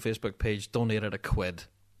Rab Show Facebook page donated £1,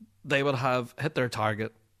 they would have hit their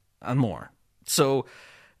target and more. So,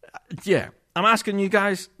 yeah, I'm asking you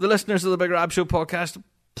guys, the listeners of the Big Rab Show podcast,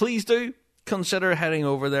 please do consider heading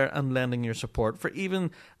over there and lending your support for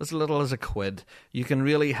even as little as £1. You can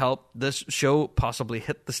really help this show possibly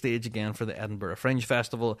hit the stage again for the Edinburgh Fringe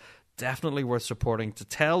Festival. definitely worth supporting to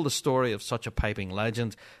tell the story of such a piping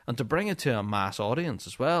legend and to bring it to a mass audience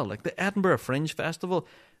as well. Like the Edinburgh Fringe Festival,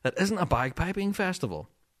 that isn't a bagpiping festival.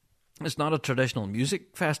 It's not a traditional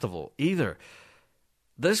music festival either.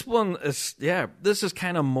 This one is, this is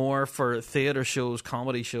kind of more for theatre shows,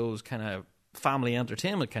 comedy shows, kind of family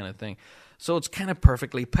entertainment kind of thing. So it's kind of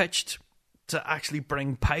perfectly pitched to actually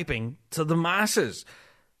bring piping to the masses.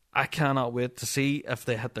 I cannot wait to see if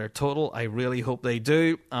they hit their total. I really hope they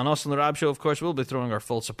do. And us on the Rab Show, of course, we'll be throwing our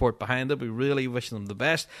full support behind it. We really wish them the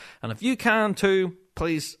best. And if you can too,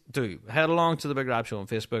 please do. Head along to the Big Rab Show on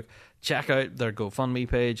Facebook, check out their GoFundMe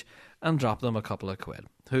page, and drop them a couple of quid.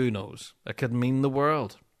 Who knows? It could mean the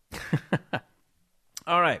world.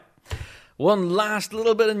 All right. One last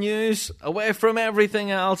little bit of news away from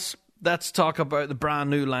everything else. Let's talk about the brand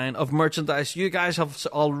new line of merchandise. You guys have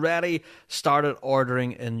already started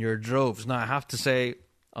ordering in your droves. Now, I have to say,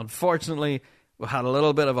 unfortunately, we had a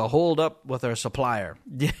little bit of a hold up with our supplier.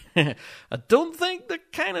 I don't think they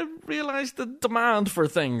kind of realised the demand for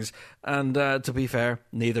things. And to be fair,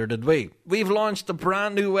 neither did we. We've launched a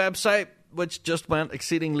brand new website, which just went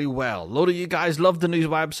exceedingly well. A load of you guys loved the new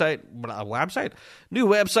website,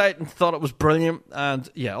 and thought it was brilliant. And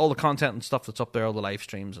yeah, all the content and stuff that's up there, all the live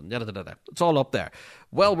streams and it's all up there.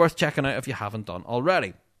 Well worth checking out if you haven't done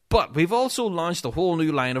already. But we've also launched a whole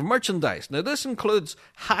new line of merchandise. Now this includes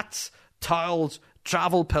hats, towels,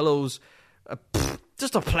 travel pillows,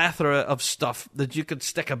 just a plethora of stuff that you could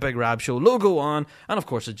stick a Big Rab Show logo on, and of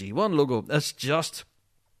course a G1 logo. It's just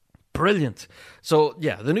brilliant. So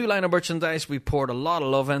yeah, the new line of merchandise, we poured a lot of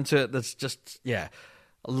love into it. That's just,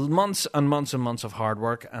 months and months and months of hard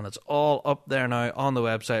work, and it's all up there now on the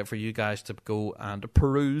website for you guys to go and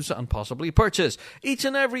peruse and possibly purchase. Each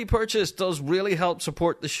and every purchase does really help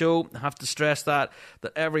support the show. I have to stress that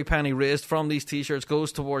every penny raised from these t-shirts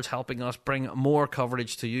goes towards helping us bring more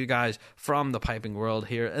coverage to you guys from the piping world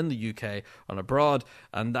here in the UK and abroad,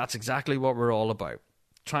 and that's exactly what we're all about.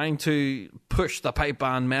 Trying to push the pipe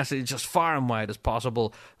band message as far and wide as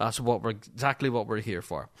possible. That's exactly what we're here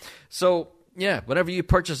for. So, yeah, whenever you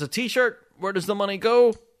purchase a t-shirt, where does the money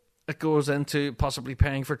go? It goes into possibly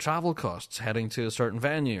paying for travel costs, heading to a certain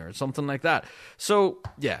venue or something like that. So,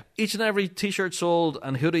 yeah, each and every t-shirt sold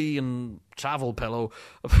and hoodie and travel pillow,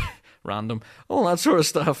 random, all that sort of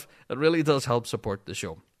stuff, it really does help support the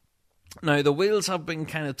show. Now, the wheels have been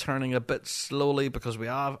kind of turning a bit slowly because we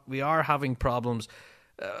are having problems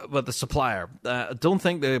with the supplier. I don't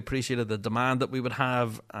think they appreciated the demand that we would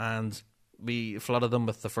have, and we flooded them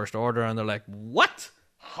with the first order, and they're like, what?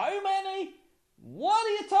 How many? What are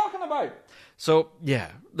you talking about? So,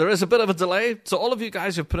 yeah, there is a bit of a delay. So all of you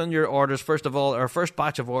guys who've put in your orders, first of all, our first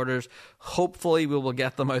batch of orders, hopefully we will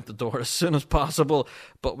get them out the door as soon as possible,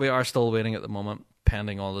 but we are still waiting at the moment,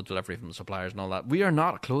 pending all the delivery from the suppliers and all that. We are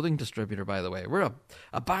not a clothing distributor, by the way. We're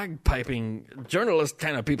a bagpiping journalist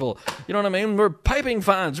kind of people. You know what I mean? We're piping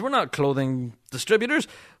fans. We're not clothing distributors.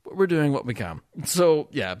 We're doing what we can. So,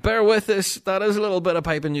 yeah, bear with us. That is a little bit of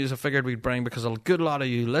piping news I figured we'd bring because a good lot of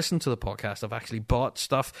you listen to the podcast have actually bought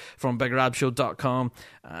stuff from BigRabShow.com,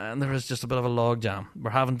 and there is just a bit of a logjam. We're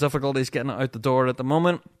having difficulties getting it out the door at the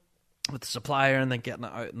moment with the supplier and then getting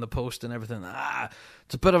it out in the post and everything.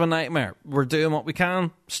 It's a bit of a nightmare. We're doing what we can.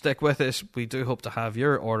 Stick with us. We do hope to have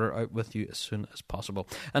your order out with you as soon as possible.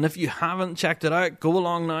 And if you haven't checked it out, go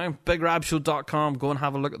along now, BigRabShow.com. Go and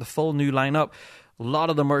have a look at the full new lineup. A lot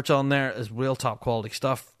of the merch on there is real top quality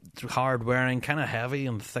stuff. It's hard wearing, kind of heavy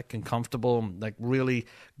and thick and comfortable, like really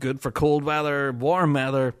good for cold weather, warm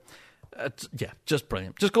weather. It's, just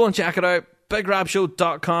brilliant. Just go and check it out.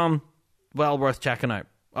 BigRabShow.com. Well worth checking out.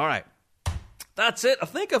 All right. That's it. I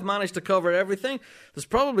think I've managed to cover everything. There's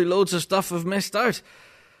probably loads of stuff I've missed out.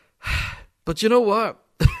 But you know what?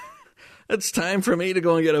 It's time for me to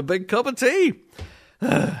go and get a big cup of tea.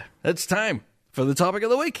 It's time for the topic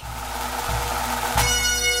of the week.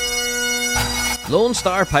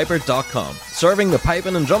 LoneStarPiper.com, serving the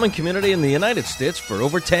piping and drumming community in the United States for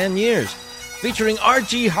over 10 years. Featuring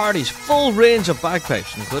R.G. Hardy's full range of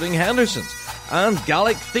bagpipes, including Henderson's, and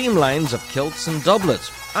Gaelic theme lines of kilts and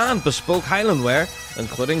doublets, and bespoke Highland wear,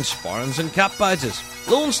 including sporrans and cap badges.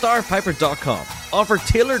 LoneStarPiper.com offer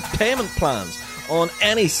tailored payment plans on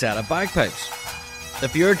any set of bagpipes.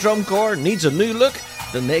 If your drum corps needs a new look,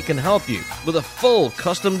 then they can help you with a full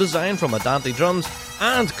custom design from Adante Drums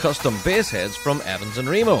and custom bass heads from Evans and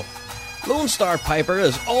Remo. Lone Star Piper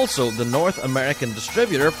is also the North American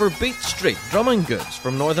distributor for Beat Street drumming goods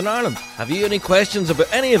from Northern Ireland. Have you any questions about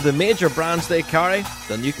any of the major brands they carry?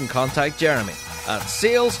 Then you can contact Jeremy at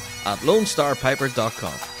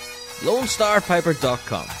sales@LoneStarPiper.com.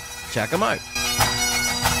 LoneStarPiper.com. Check them out.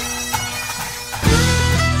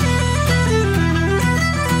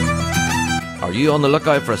 Are you on the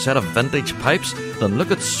lookout for a set of vintage pipes? Then look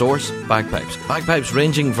at Source Bagpipes. Bagpipes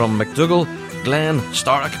ranging from McDougall, Glen,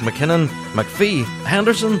 Starrick, McKinnon, McPhee,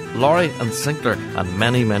 Henderson, Lowry and Sinclair, and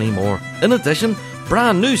many, many more. In addition,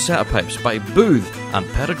 brand new set of pipes by Booth and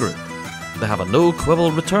Pettigrew. They have a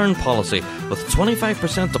no-quibble return policy with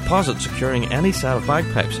 25% deposit securing any set of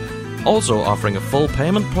bagpipes, also offering a full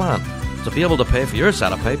payment plan to be able to pay for your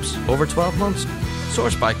set of pipes over 12 months.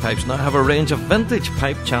 Source Bagpipes now have a range of vintage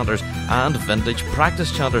pipe chanters and vintage practice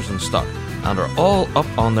chanters in stock and are all up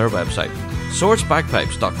on their website,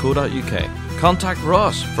 sourcebagpipes.co.uk. Contact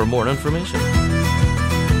Ross for more information.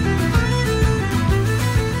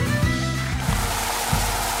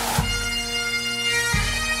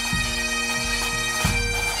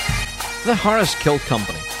 The Harris Kilt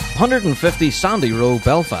Company, 150 Sandy Row,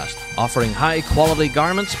 Belfast, offering high quality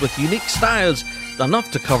garments with unique styles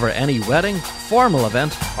enough to cover any wedding, formal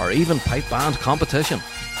event or even pipe band competition.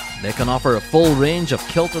 They can offer a full range of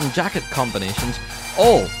kilt and jacket combinations,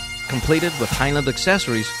 all completed with Highland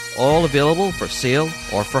accessories, all available for sale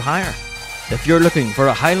or for hire. If you're looking for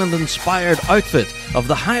a Highland inspired outfit of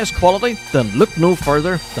the highest quality, then look no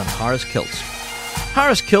further than Harris Kilts.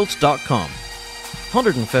 HarrisKilts.com,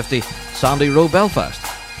 150 Sandy Row, Belfast.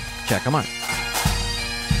 Check them out.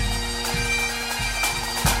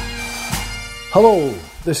 Hello,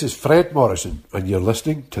 this is Fred Morrison, and you're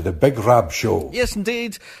listening to The Big Rab Show. Yes,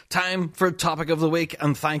 indeed. Time for Topic of the Week,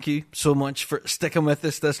 and thank you so much for sticking with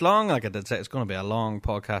us this long. Like I did say, it's going to be a long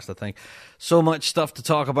podcast, I think. So much stuff to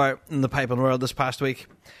talk about in the piping world this past week.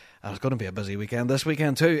 And it's going to be a busy weekend this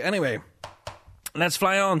weekend too. Anyway, let's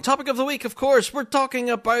fly on. Topic of the Week, of course, we're talking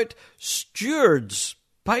about stewards.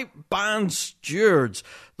 Pipe band stewards.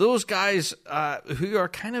 Those guys who are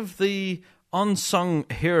kind of the unsung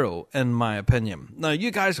hero, in my opinion. Now,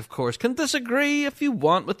 you guys, of course, can disagree if you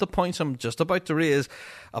want with the points I'm just about to raise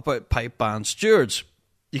about pipe band stewards.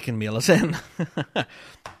 You can mail us in.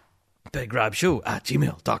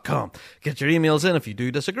 BigRabShow@gmail.com. Get your emails in if you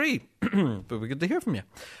do disagree. But we're good to hear from you.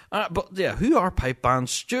 But yeah, who are pipe band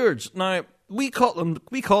stewards? Now, we call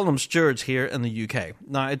them stewards here in the UK.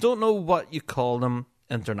 Now, I don't know what you call them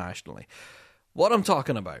internationally. What I'm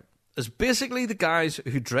talking about is basically the guys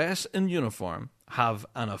who dress in uniform, have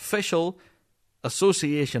an official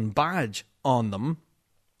association badge on them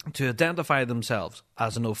to identify themselves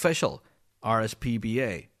as an official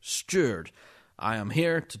RSPBA steward. I am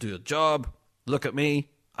here to do a job. Look at me.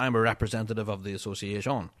 I'm a representative of the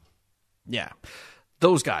association. Yeah,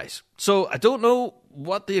 those guys. So I don't know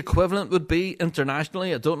what the equivalent would be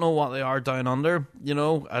internationally. I don't know what they are down under. You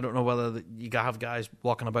know, I don't know whether you have guys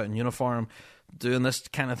walking about in uniform doing this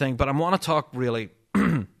kind of thing. But I want to talk really,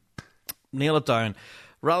 nail it down,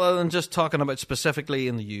 rather than just talking about specifically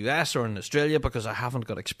in the US or in Australia, because I haven't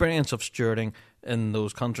got experience of stewarding in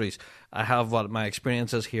those countries. I have what my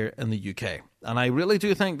experience is here in the UK. And I really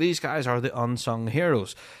do think these guys are the unsung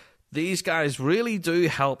heroes. These guys really do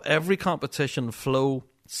help every competition flow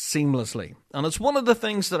seamlessly. And it's one of the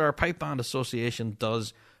things that our Pipe Band Association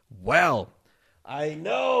does well. I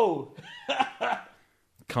know!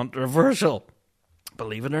 Controversial.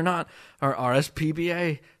 Believe it or not, our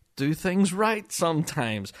RSPBA do things right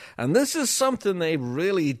sometimes. And this is something they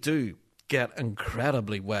really do get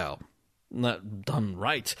incredibly well done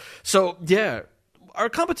right. So, yeah, our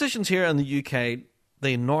competitions here in the UK,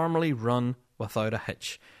 they normally run without a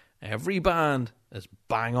hitch. Every band is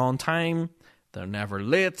bang on time. They're never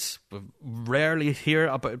late. We rarely hear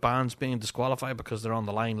about bands being disqualified because they're on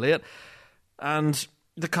the line late. And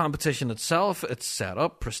the competition itself, it's set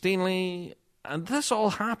up pristinely. And this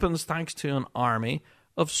all happens thanks to an army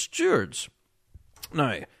of stewards.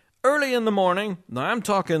 Now, early in the morning, now I'm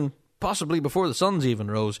talking possibly before the sun's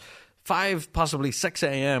even rose, 5, possibly 6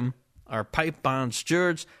 a.m., our pipe band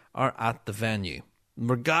stewards are at the venue.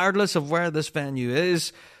 Regardless of where this venue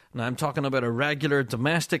is, now I'm talking about a regular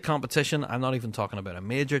domestic competition. I'm not even talking about a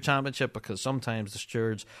major championship, because sometimes the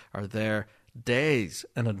stewards are there days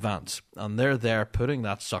in advance and they're there putting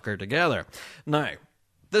that sucker together. Now,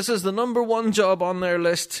 this is the number one job on their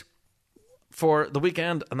list for the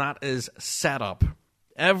weekend, and that is setup.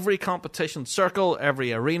 Every competition circle,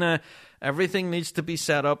 every arena, everything needs to be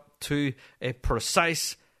set up to a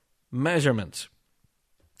precise measurement.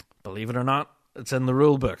 Believe it or not, it's in the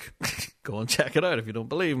rule book. Go and check it out if you don't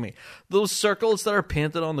believe me. Those circles that are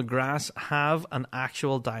painted on the grass have an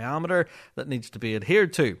actual diameter that needs to be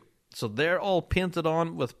adhered to. So they're all painted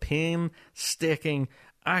on with painstaking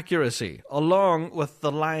accuracy, along with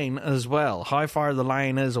the line as well. How far the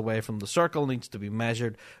line is away from the circle needs to be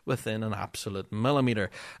measured within an absolute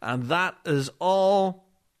millimetre. And that is all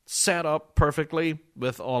set up perfectly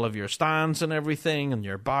with all of your stands and everything and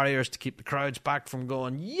your barriers to keep the crowds back from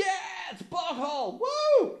going, yeah, it's butthole,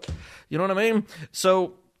 woo! You know what I mean?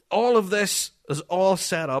 So all of this is all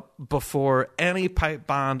set up before any pipe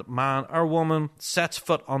band man or woman sets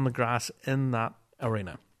foot on the grass in that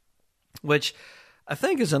arena, which I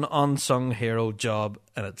think is an unsung hero job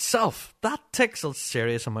in itself. That takes a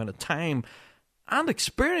serious amount of time and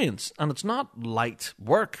experience, and it's not light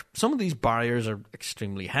work. Some of these barriers are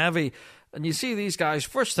extremely heavy, and you see these guys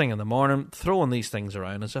first thing in the morning throwing these things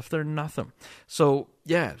around as if they're nothing. So,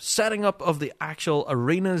 yeah, setting up of the actual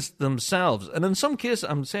arenas themselves, and in some cases,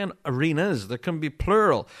 I'm saying arenas, there can be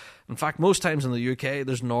plural. In fact, most times in the UK,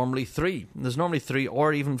 there's normally three. There's normally 3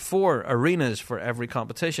 or even 4 arenas for every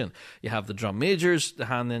competition. You have the drum majors,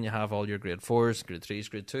 and then you have all your grade 4s, grade 3s,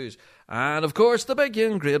 grade 2s, and of course, the big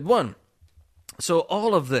one, grade 1. So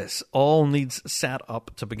all of this all needs set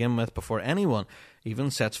up to begin with before anyone even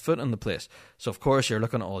sets foot in the place. So of course you're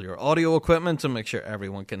looking at all your audio equipment to make sure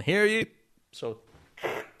everyone can hear you. So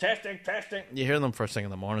testing. You hear them first thing in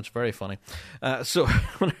the morning. It's very funny. So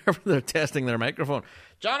whenever they're testing their microphone,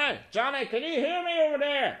 Johnny, can you hear me over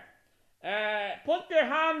there? Put your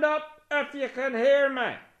hand up if you can hear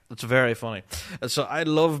me. It's very funny. So I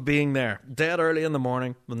love being there dead early in the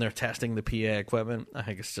morning when they're testing the PA equipment. I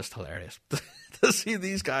think it's just hilarious to see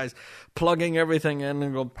these guys plugging everything in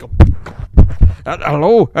and go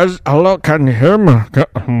hello, can you hear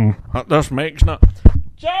me? This mic's not...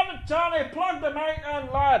 Johnny, plug the mic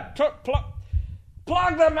in, lad.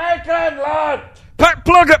 Plug the mic in, lad.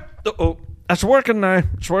 Plug it. Oh, it's working now.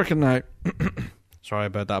 Sorry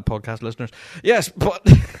about that, podcast listeners. Yes, but...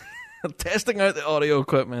 testing out the audio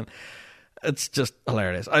equipment, it's just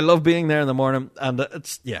hilarious. I love being there in the morning, and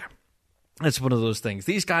it's one of those things.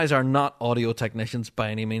 These guys are not audio technicians by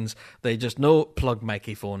any means. They just know plug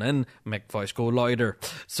microphone in, make voice go louder.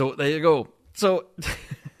 So there you go. So,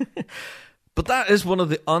 but that is one of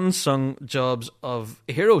the unsung jobs of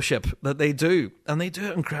heroship that they do, and they do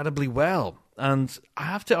it incredibly well. And I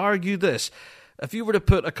have to argue this. If you were to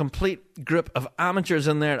put a complete group of amateurs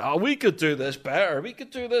in there, we could do this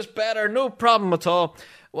better, no problem at all.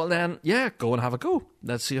 Well then, yeah, go and have a go.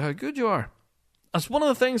 Let's see how good you are. That's one of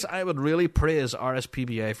the things I would really praise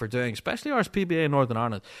RSPBA for doing, especially RSPBA in Northern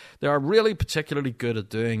Ireland. They are really particularly good at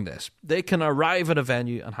doing this. They can arrive at a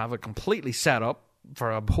venue and have it completely set up for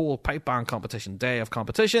a whole pipe band competition, day of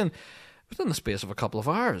competition, within the space of a couple of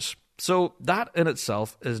hours. So that in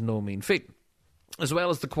itself is no mean feat. As well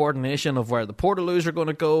as the coordination of where the portaloos are going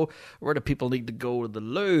to go, where the people need to go to the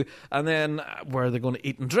loo, and then where they're going to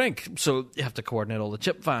eat and drink. So you have to coordinate all the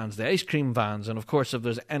chip vans, the ice cream vans, and of course if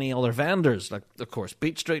there's any other vendors, like of course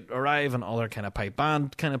Beach Street arrive and other kind of pipe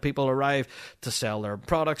band kind of people arrive to sell their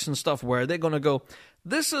products and stuff, where they're going to go.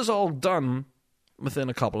 This is all done within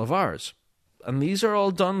a couple of hours. And these are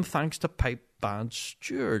all done thanks to pipe band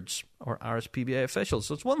stewards or RSPBA officials.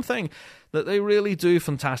 So it's one thing that they really do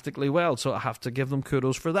fantastically well, so I have to give them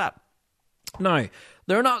kudos for that. Now,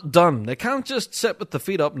 they're not done. They can't just sit with the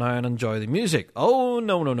feet up now and enjoy the music. Oh,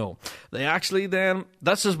 no. They actually then,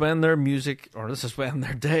 this is when their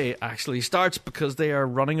day actually starts, because they are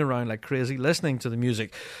running around like crazy listening to the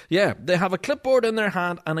music. Yeah, they have a clipboard in their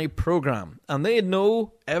hand and a program, and they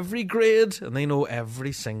know every grade and they know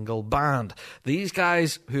every single band. These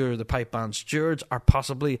guys, who are the pipe band stewards, are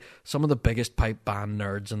possibly some of the biggest pipe band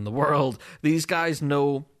nerds in the world. These guys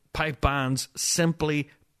know pipe bands simply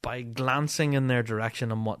by glancing in their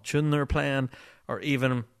direction and what tune they're playing, or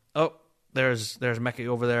even, there's Mickey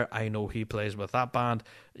over there, I know he plays with that band,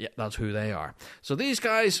 yeah, that's who they are. So these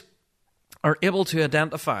guys are able to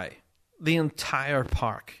identify the entire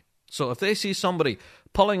park. So if they see somebody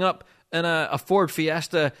pulling up in a Ford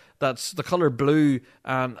Fiesta that's the colour blue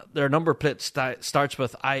and their number plate starts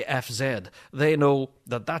with IFZ, they know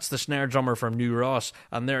that that's the snare drummer from New Ross,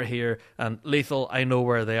 and they're here, and Lethal, I know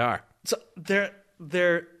where they are. So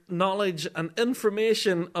their knowledge and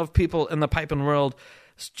information of people in the piping world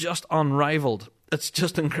is just unrivaled. It's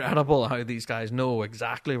just incredible how these guys know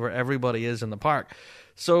exactly where everybody is in the park.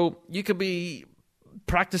 So you could be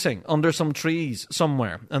practicing under some trees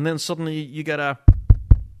somewhere, and then suddenly you get a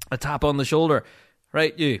tap on the shoulder.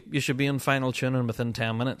 Right, you should be in final tuning within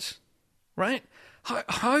 10 minutes. Right?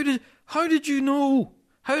 How did you know?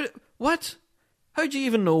 How'd you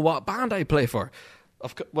even know what band I play for?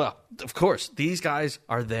 Of course, these guys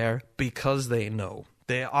are there because they know.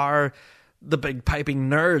 They are the big piping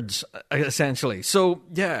nerds, essentially. So,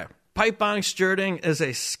 yeah, pipe band stewarding is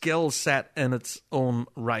a skill set in its own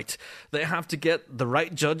right. They have to get the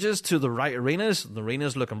right judges to the right arenas, the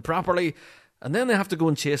arenas looking properly, and then they have to go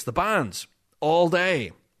and chase the bands all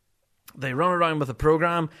day. They run around with a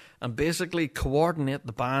program and basically coordinate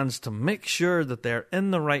the bands to make sure that they're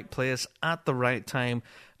in the right place at the right time,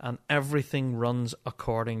 and everything runs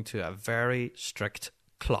according to a very strict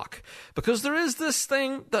clock. Because there is this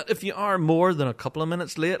thing that if you are more than a couple of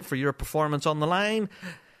minutes late for your performance on the line,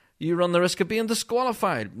 you run the risk of being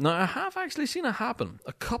disqualified. Now, I have actually seen it happen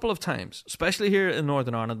a couple of times, especially here in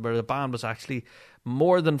Northern Ireland, where the band was actually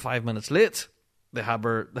more than 5 minutes late. I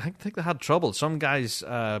think they had trouble. Some guy's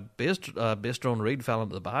bass drone reed fell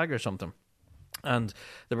into the bag or something, and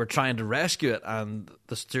they were trying to rescue it, and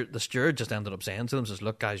the steward just ended up saying to them, says,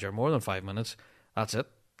 "Look, guys, you're more than 5 minutes. That's it.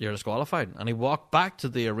 You're disqualified." And he walked back to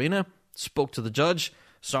the arena, spoke to the judge,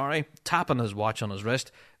 sorry, tapping his watch on his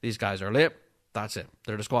wrist. "These guys are late. That's it.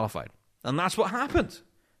 They're disqualified." And that's what happened.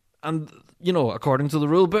 And, according to the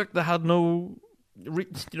rule book, they had no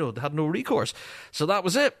recourse. So that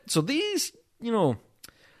was it. So these,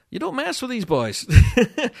 you don't mess with these boys.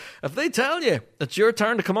 If they tell you it's your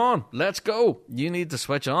turn to come on, let's go, you need to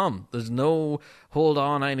switch on. There's no, hold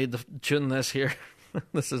on, I need to tune this here.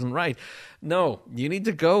 This isn't right. No, you need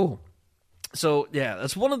to go. So, yeah,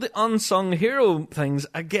 that's one of the unsung hero things,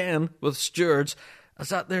 again, with stewards, is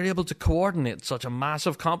that they're able to coordinate such a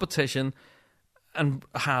massive competition and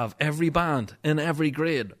have every band in every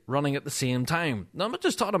grade running at the same time. Now, I'm not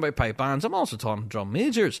just talking about pipe bands, I'm also talking drum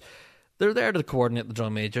majors. They're there to coordinate the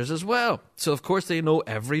drum majors as well. So, of course, they know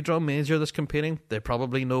every drum major that's competing. They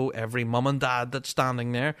probably know every mum and dad that's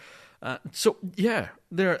standing there. So, yeah,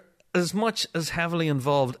 they're as much as heavily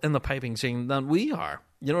involved in the piping scene than we are.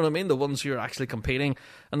 You know what I mean? The ones who are actually competing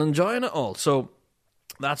and enjoying it all. So,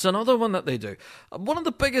 that's another one that they do. One of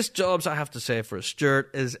the biggest jobs, I have to say, for a steward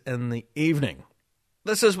is in the evening.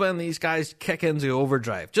 This is when these guys kick into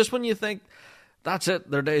overdrive. Just when you think, that's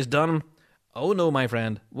it, their day's done. Oh no, my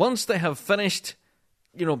friend. Once they have finished,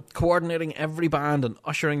 coordinating every band and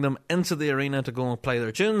ushering them into the arena to go and play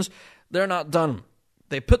their tunes, they're not done.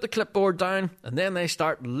 They put the clipboard down and then they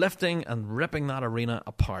start lifting and ripping that arena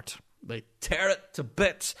apart. They tear it to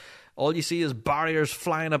bits. All you see is barriers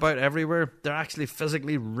flying about everywhere. They're actually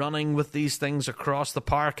physically running with these things across the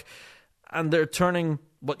park, and they're turning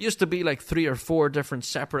what used to be like 3 or 4 different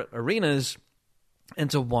separate arenas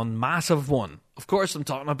into one massive one. Of course, I'm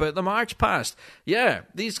talking about the March Past. Yeah,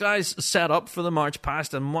 these guys set up for the March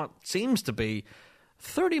Past in what seems to be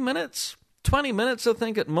 30 minutes, 20 minutes, I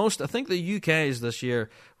think, at most. I think the UK's this year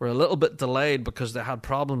were a little bit delayed because they had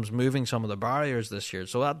problems moving some of the barriers this year,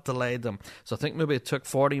 so that delayed them. So I think maybe it took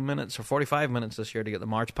 40 minutes or 45 minutes this year to get the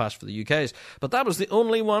March Past for the UK's. But that was the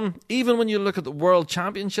only one. Even when you look at the World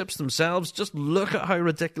Championships themselves, just look at how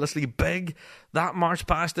ridiculously big that March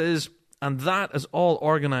Past is. And that is all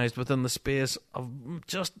organised within the space of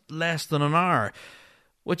just less than an hour,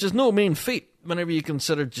 which is no mean feat whenever you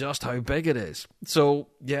consider just how big it is. So,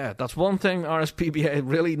 yeah, that's one thing RSPBA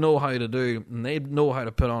really know how to do, and they know how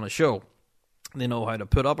to put on a show. They know how to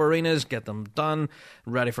put up arenas, get them done,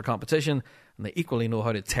 ready for competition, and they equally know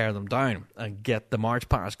how to tear them down and get the March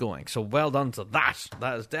Past going. So well done to that.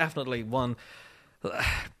 That is definitely one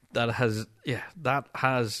that has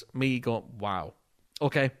me going, wow.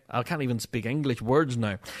 Okay, I can't even speak English words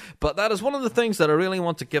now. But that is one of the things that I really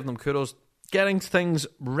want to give them kudos. Getting things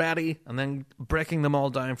ready and then breaking them all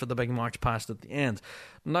down for the big March Past at the end.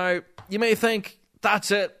 Now, you may think, that's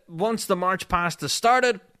it. Once the March Past is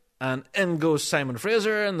started, and in goes Simon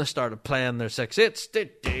Fraser, and they started playing their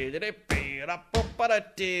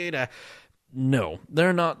 6/8s. No,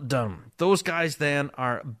 they're not done. Those guys then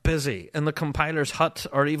are busy in the compiler's hut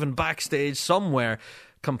or even backstage somewhere,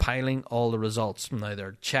 compiling all the results. Now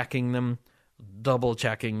they're checking them, double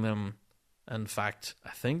checking them. In fact, I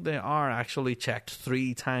think they are actually checked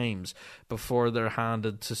 3 times before they're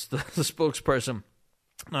handed to the spokesperson.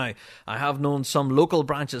 Now, I have known some local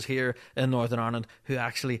branches here in Northern Ireland who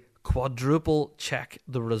actually quadruple check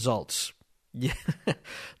the results. Yeah,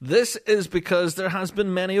 this is because there has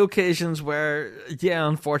been many occasions where,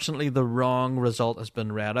 unfortunately the wrong result has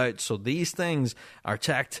been read out. So these things are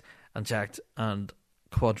checked and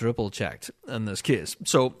quadruple checked in this case.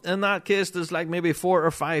 So in that case, there's like maybe 4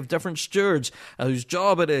 or 5 different stewards whose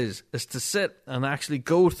job it is to sit and actually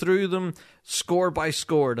go through them score by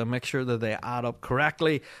score to make sure that they add up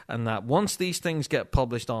correctly, and that once these things get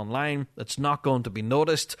published online, it's not going to be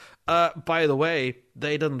noticed. By the way,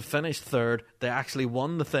 they didn't finish 3rd, they actually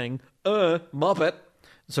won the thing. Muppet.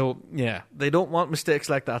 So yeah, they don't want mistakes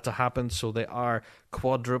like that to happen, so they are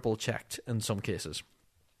quadruple checked in some cases.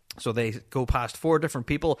 So they go past 4 different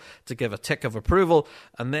people to give a tick of approval,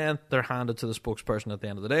 and then they're handed to the spokesperson at the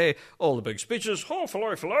end of the day. All the big speeches. Oh,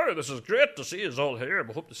 Floy, this is great to see us all here.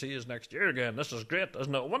 We hope to see you next year again. This is great.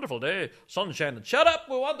 Isn't it a wonderful day? Sunshine. And shut up,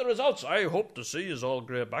 we want the results. I hope to see us all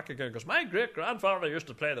great back again, because my great-grandfather used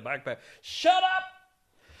to play the bagpipe. Shut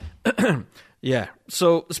up! Yeah,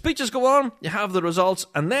 so the speeches go on, you have the results,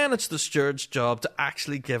 and then it's the steward's job to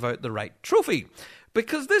actually give out the right trophy.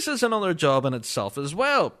 Because this is another job in itself as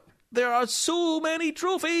well. There are so many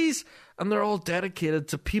trophies, and they're all dedicated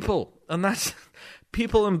to people. And that's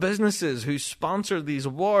people and businesses who sponsor these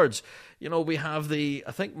awards. You know, we have I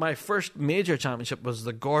think my first major championship was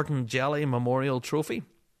the Gordon Jelly Memorial Trophy.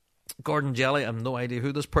 Gordon Jelly, I have no idea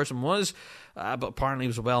who this person was, but apparently he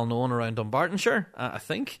was well known around Dumbartonshire, I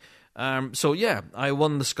think. So yeah, I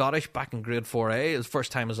won the Scottish back in grade 4A. It was the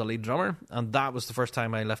first time as a lead drummer, and that was the first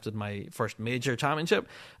time I lifted my first major championship.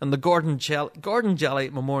 And the Gordon Jelly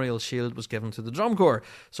Memorial Shield was given to the drum corps.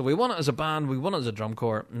 So we won it as a band, we won it as a drum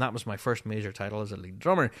corps, and that was my first major title as a lead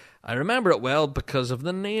drummer. I remember it well because of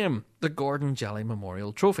the name, the Gordon Jelly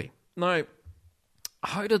Memorial Trophy. Now,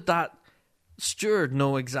 how did that steward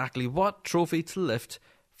know exactly what trophy to lift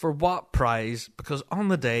for what prize? Because on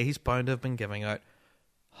the day he's bound to have been giving out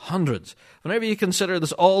hundreds. Whenever you consider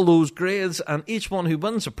there's all those grades, and each one who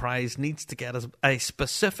wins a prize needs to get a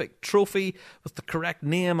specific trophy with the correct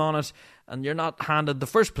name on it, and you're not handed the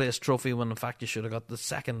first place trophy when in fact you should have got the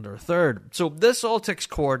second or third. So this all takes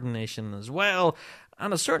coordination as well,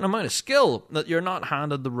 and a certain amount of skill that you're not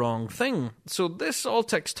handed the wrong thing. So this all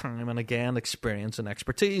takes time and, again, experience and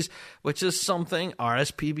expertise, which is something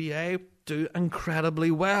RSPBA do incredibly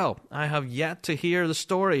well. I have yet to hear the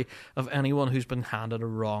story of anyone who's been handed a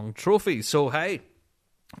wrong trophy. So, hey,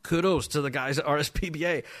 kudos to the guys at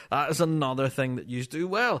RSPBA. That is another thing that you do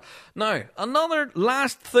well. Now, another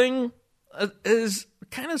last thing is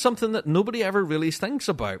kind of something that nobody ever really thinks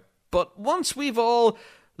about. But once we've all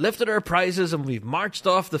lifted our prizes and we've marched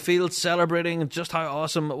off the field celebrating just how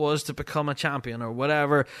awesome it was to become a champion or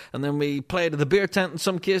whatever, and then we played at the beer tent in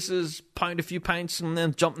some cases, pound a few pints, and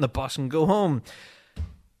then jump in the bus and go home.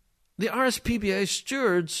 The RSPBA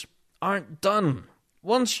stewards aren't done.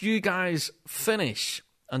 Once you guys finish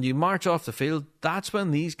and you march off the field, that's when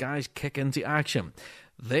these guys kick into action.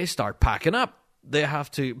 They start packing up. They have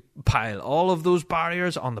to pile all of those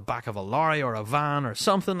barriers on the back of a lorry or a van or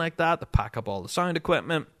something like that. They pack up all the sound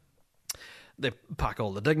equipment. They pack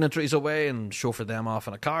all the dignitaries away and chauffeur them off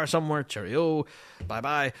in a car somewhere. Cheerio,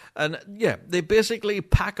 bye-bye. And yeah, they basically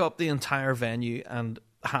pack up the entire venue and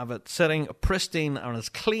have it sitting pristine and as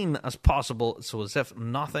clean as possible, so as if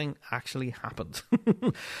nothing actually happened.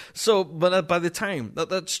 So, but by the time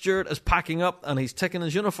that steward is packing up and he's taking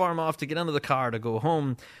his uniform off to get into the car to go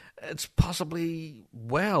home, it's possibly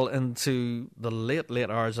well into the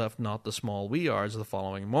late hours, if not the small wee hours of the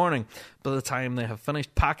following morning, by the time they have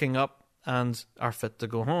finished packing up and are fit to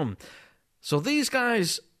go home. So these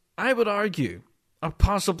guys, I would argue, are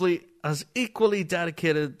possibly as equally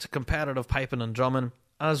dedicated to competitive piping and drumming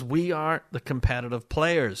as we are the competitive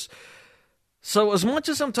players. So as much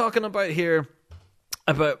as I'm talking about here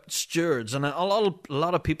about stewards, and a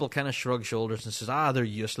lot of people kind of shrug shoulders and says, they're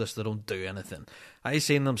useless, they don't do anything. I've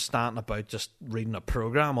seen them standing about just reading a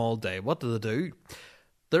program all day. What do?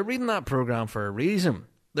 They're reading that program for a reason.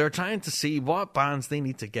 They're trying to see what bands they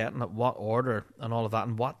need to get and at what order and all of that,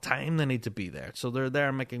 and what time they need to be there. So they're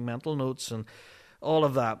there making mental notes and all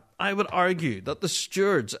of that. I would argue that the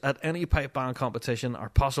stewards at any pipe band competition are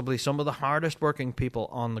possibly some of the hardest working people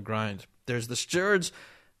on the ground. There's the stewards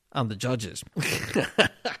and the judges.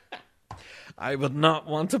 I would not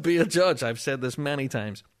want to be a judge. I've said this many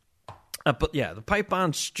times. But yeah, the pipe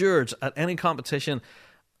band stewards at any competition,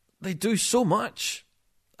 they do so much.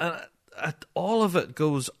 All of it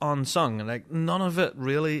goes unsung. Like, none of it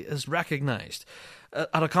really is recognised.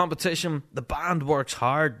 At a competition, the band works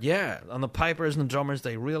hard, yeah, and the pipers and drummers,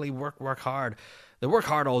 they really work hard. They work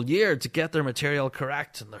hard all year to get their material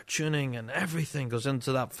correct, and their tuning and everything goes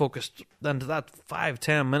into that focused, into that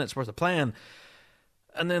 5-10 minutes worth of playing.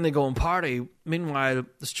 And then they go and party. Meanwhile,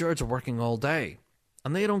 the stewards are working all day,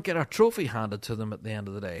 and they don't get a trophy handed to them at the end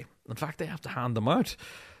of the day. In fact, they have to hand them out.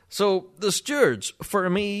 So the stewards, for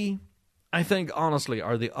me, I think, honestly,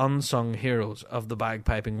 are the unsung heroes of the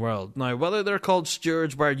bagpiping world. Now, whether they're called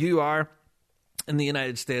stewards where you are in the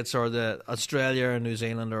United States or the Australia or New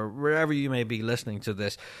Zealand or wherever you may be listening to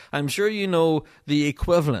this, I'm sure you know the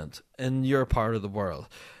equivalent in your part of the world.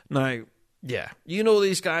 Now, Yeah, you know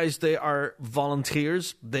these guys, they are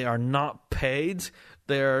volunteers. They are not paid.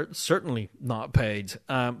 They're certainly not paid.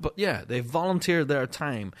 But yeah, they volunteer their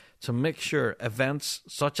time to make sure events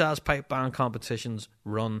such as pipe band competitions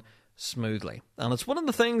run smoothly. And it's one of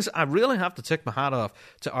the things I really have to take my hat off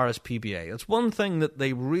to RSPBA. It's one thing that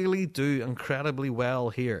they really do incredibly well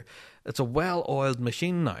here. It's a well-oiled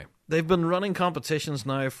machine now. They've been running competitions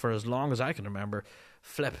now for as long as I can remember.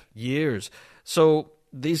 Years. So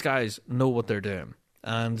these guys know what they're doing.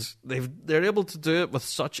 And they're able to do it with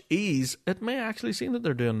such ease, it may actually seem that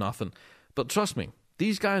they're doing nothing. But trust me,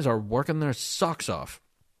 these guys are working their socks off.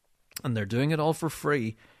 And they're doing it all for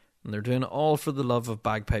free. And they're doing it all for the love of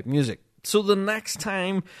bagpipe music. So the next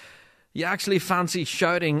time you actually fancy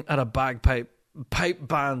shouting at a pipe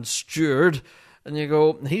band steward, and you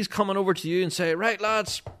go, he's coming over to you and say, right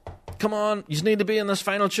lads, come on, you need to be in this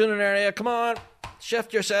final tuning area, come on,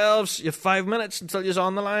 shift yourselves, you have 5 minutes until you're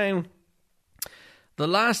on the line. The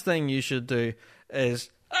last thing you should do is,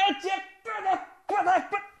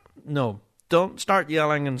 no, don't start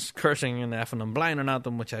yelling and cursing and effing and blinding at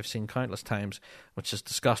them, which I've seen countless times, which is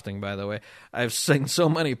disgusting, by the way. I've seen so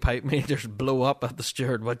many pipe majors blow up at the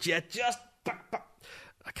steward, but you just...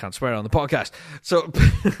 I can't swear on the podcast. So,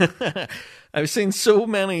 I've seen so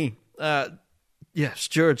many...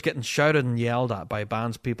 stewards getting shouted and yelled at by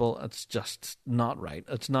bands people. It's just not right.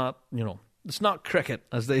 It's not, it's not cricket,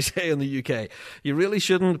 as they say in the UK. You really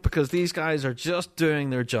shouldn't, because these guys are just doing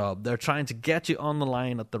their job. They're trying to get you on the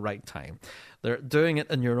line at the right time. They're doing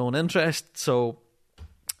it in your own interest. So,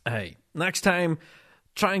 hey, next time,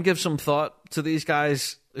 try and give some thought to these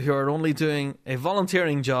guys who are only doing a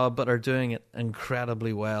volunteering job but are doing it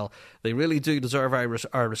incredibly well. They really do deserve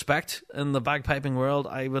our respect in the bagpiping world,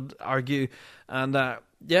 I would argue. And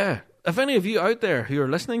if any of you out there who are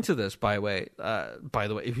listening to this, by the way,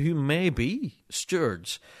 who may be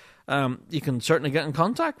stewards, you can certainly get in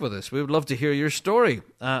contact with us. We would love to hear your story.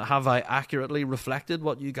 Have I accurately reflected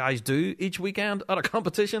what you guys do each weekend at a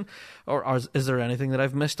competition? Or is there anything that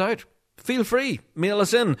I've missed out? Feel free, mail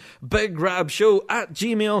us in,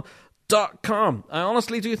 biggrabshow@gmail.com. I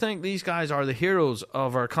honestly do think these guys are the heroes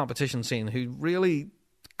of our competition scene who really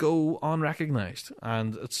go unrecognised.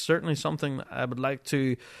 And it's certainly something that I would like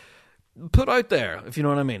to put out there, if you know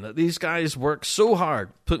what I mean. That these guys work so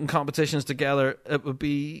hard putting competitions together, it would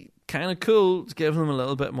be kind of cool to give them a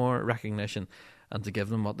little bit more recognition and to give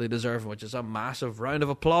them what they deserve, which is a massive round of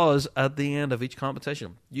applause at the end of each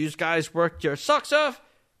competition. You guys worked your socks off.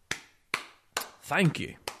 Thank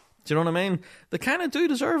you. Do you know what I mean? They kind of do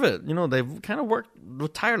deserve it. They've kind of worked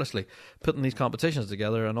tirelessly putting these competitions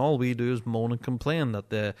together, and all we do is moan and complain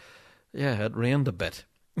that it rained a bit.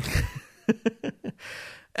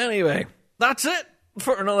 Anyway, that's it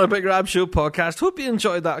for another Big Rab Show podcast. Hope you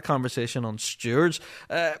enjoyed that conversation on stewards.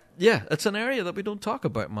 It's an area that we don't talk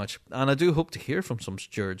about much, and I do hope to hear from some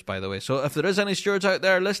stewards, by the way. So if there is any stewards out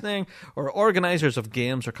there listening, or organisers of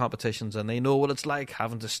games or competitions, and they know what it's like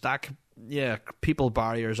having to stack people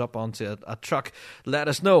barriers up onto a truck, let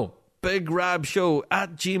us know.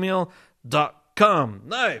 BigRabShow@gmail.com.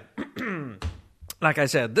 Now, like I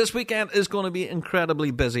said, this weekend is going to be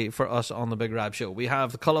incredibly busy for us on the Big Rab Show. We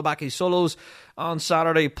have the Cullabaccy Solos on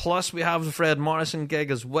Saturday, plus we have the Fred Morrison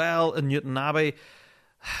gig as well in Newton Abbey.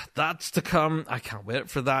 That's to come. I can't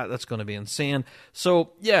wait for that. That's going to be insane.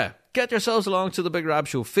 So, get yourselves along to the Big Rab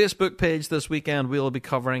Show Facebook page this weekend. We'll be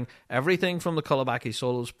covering everything from the Cullabaccy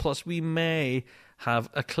Solos, plus we may have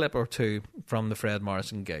a clip or two from the Fred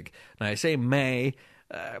Morrison gig. Now, I say may,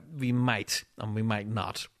 we might, and we might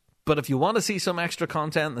not. But if you want to see some extra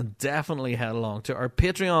content, then definitely head along to our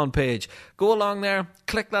Patreon page. Go along there,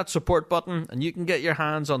 click that support button, and you can get your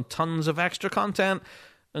hands on tons of extra content,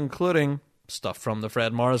 including stuff from the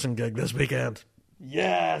Fred Morrison gig this weekend.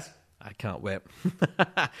 Yes! I can't wait.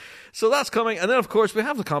 So that's coming. And then, of course, we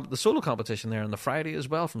have the solo competition there on the Friday as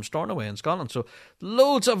well from Stornoway in Scotland. So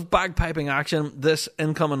loads of bagpiping action this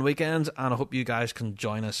incoming weekend. And I hope you guys can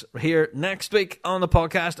join us here next week on the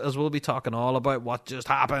podcast, as we'll be talking all about what just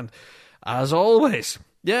happened. As always,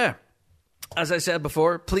 as I said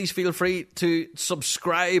before, please feel free to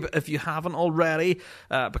subscribe if you haven't already,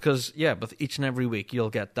 because, with each and every week you'll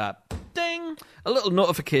get that ding, a little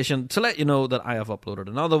notification to let you know that I have uploaded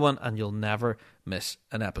another one, and you'll never miss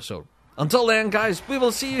an episode. Until then, guys, we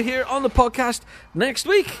will see you here on the podcast next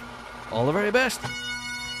week. All the very best.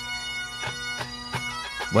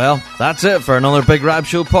 Well, that's it for another Big Rab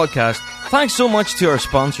Show podcast. Thanks so much to our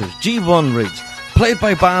sponsors, G1 Reeds, played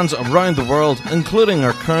by bands around the world, including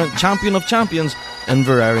our current champion of champions,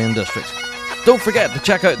 Inverarian District. Don't forget to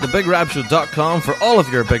check out thebigrabshow.com for all of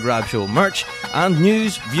your Big Rab Show merch and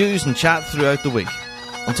news, views and chat throughout the week.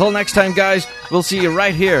 Until next time, guys, we'll see you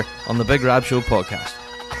right here on the Big Rab Show podcast.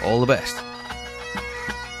 All the best.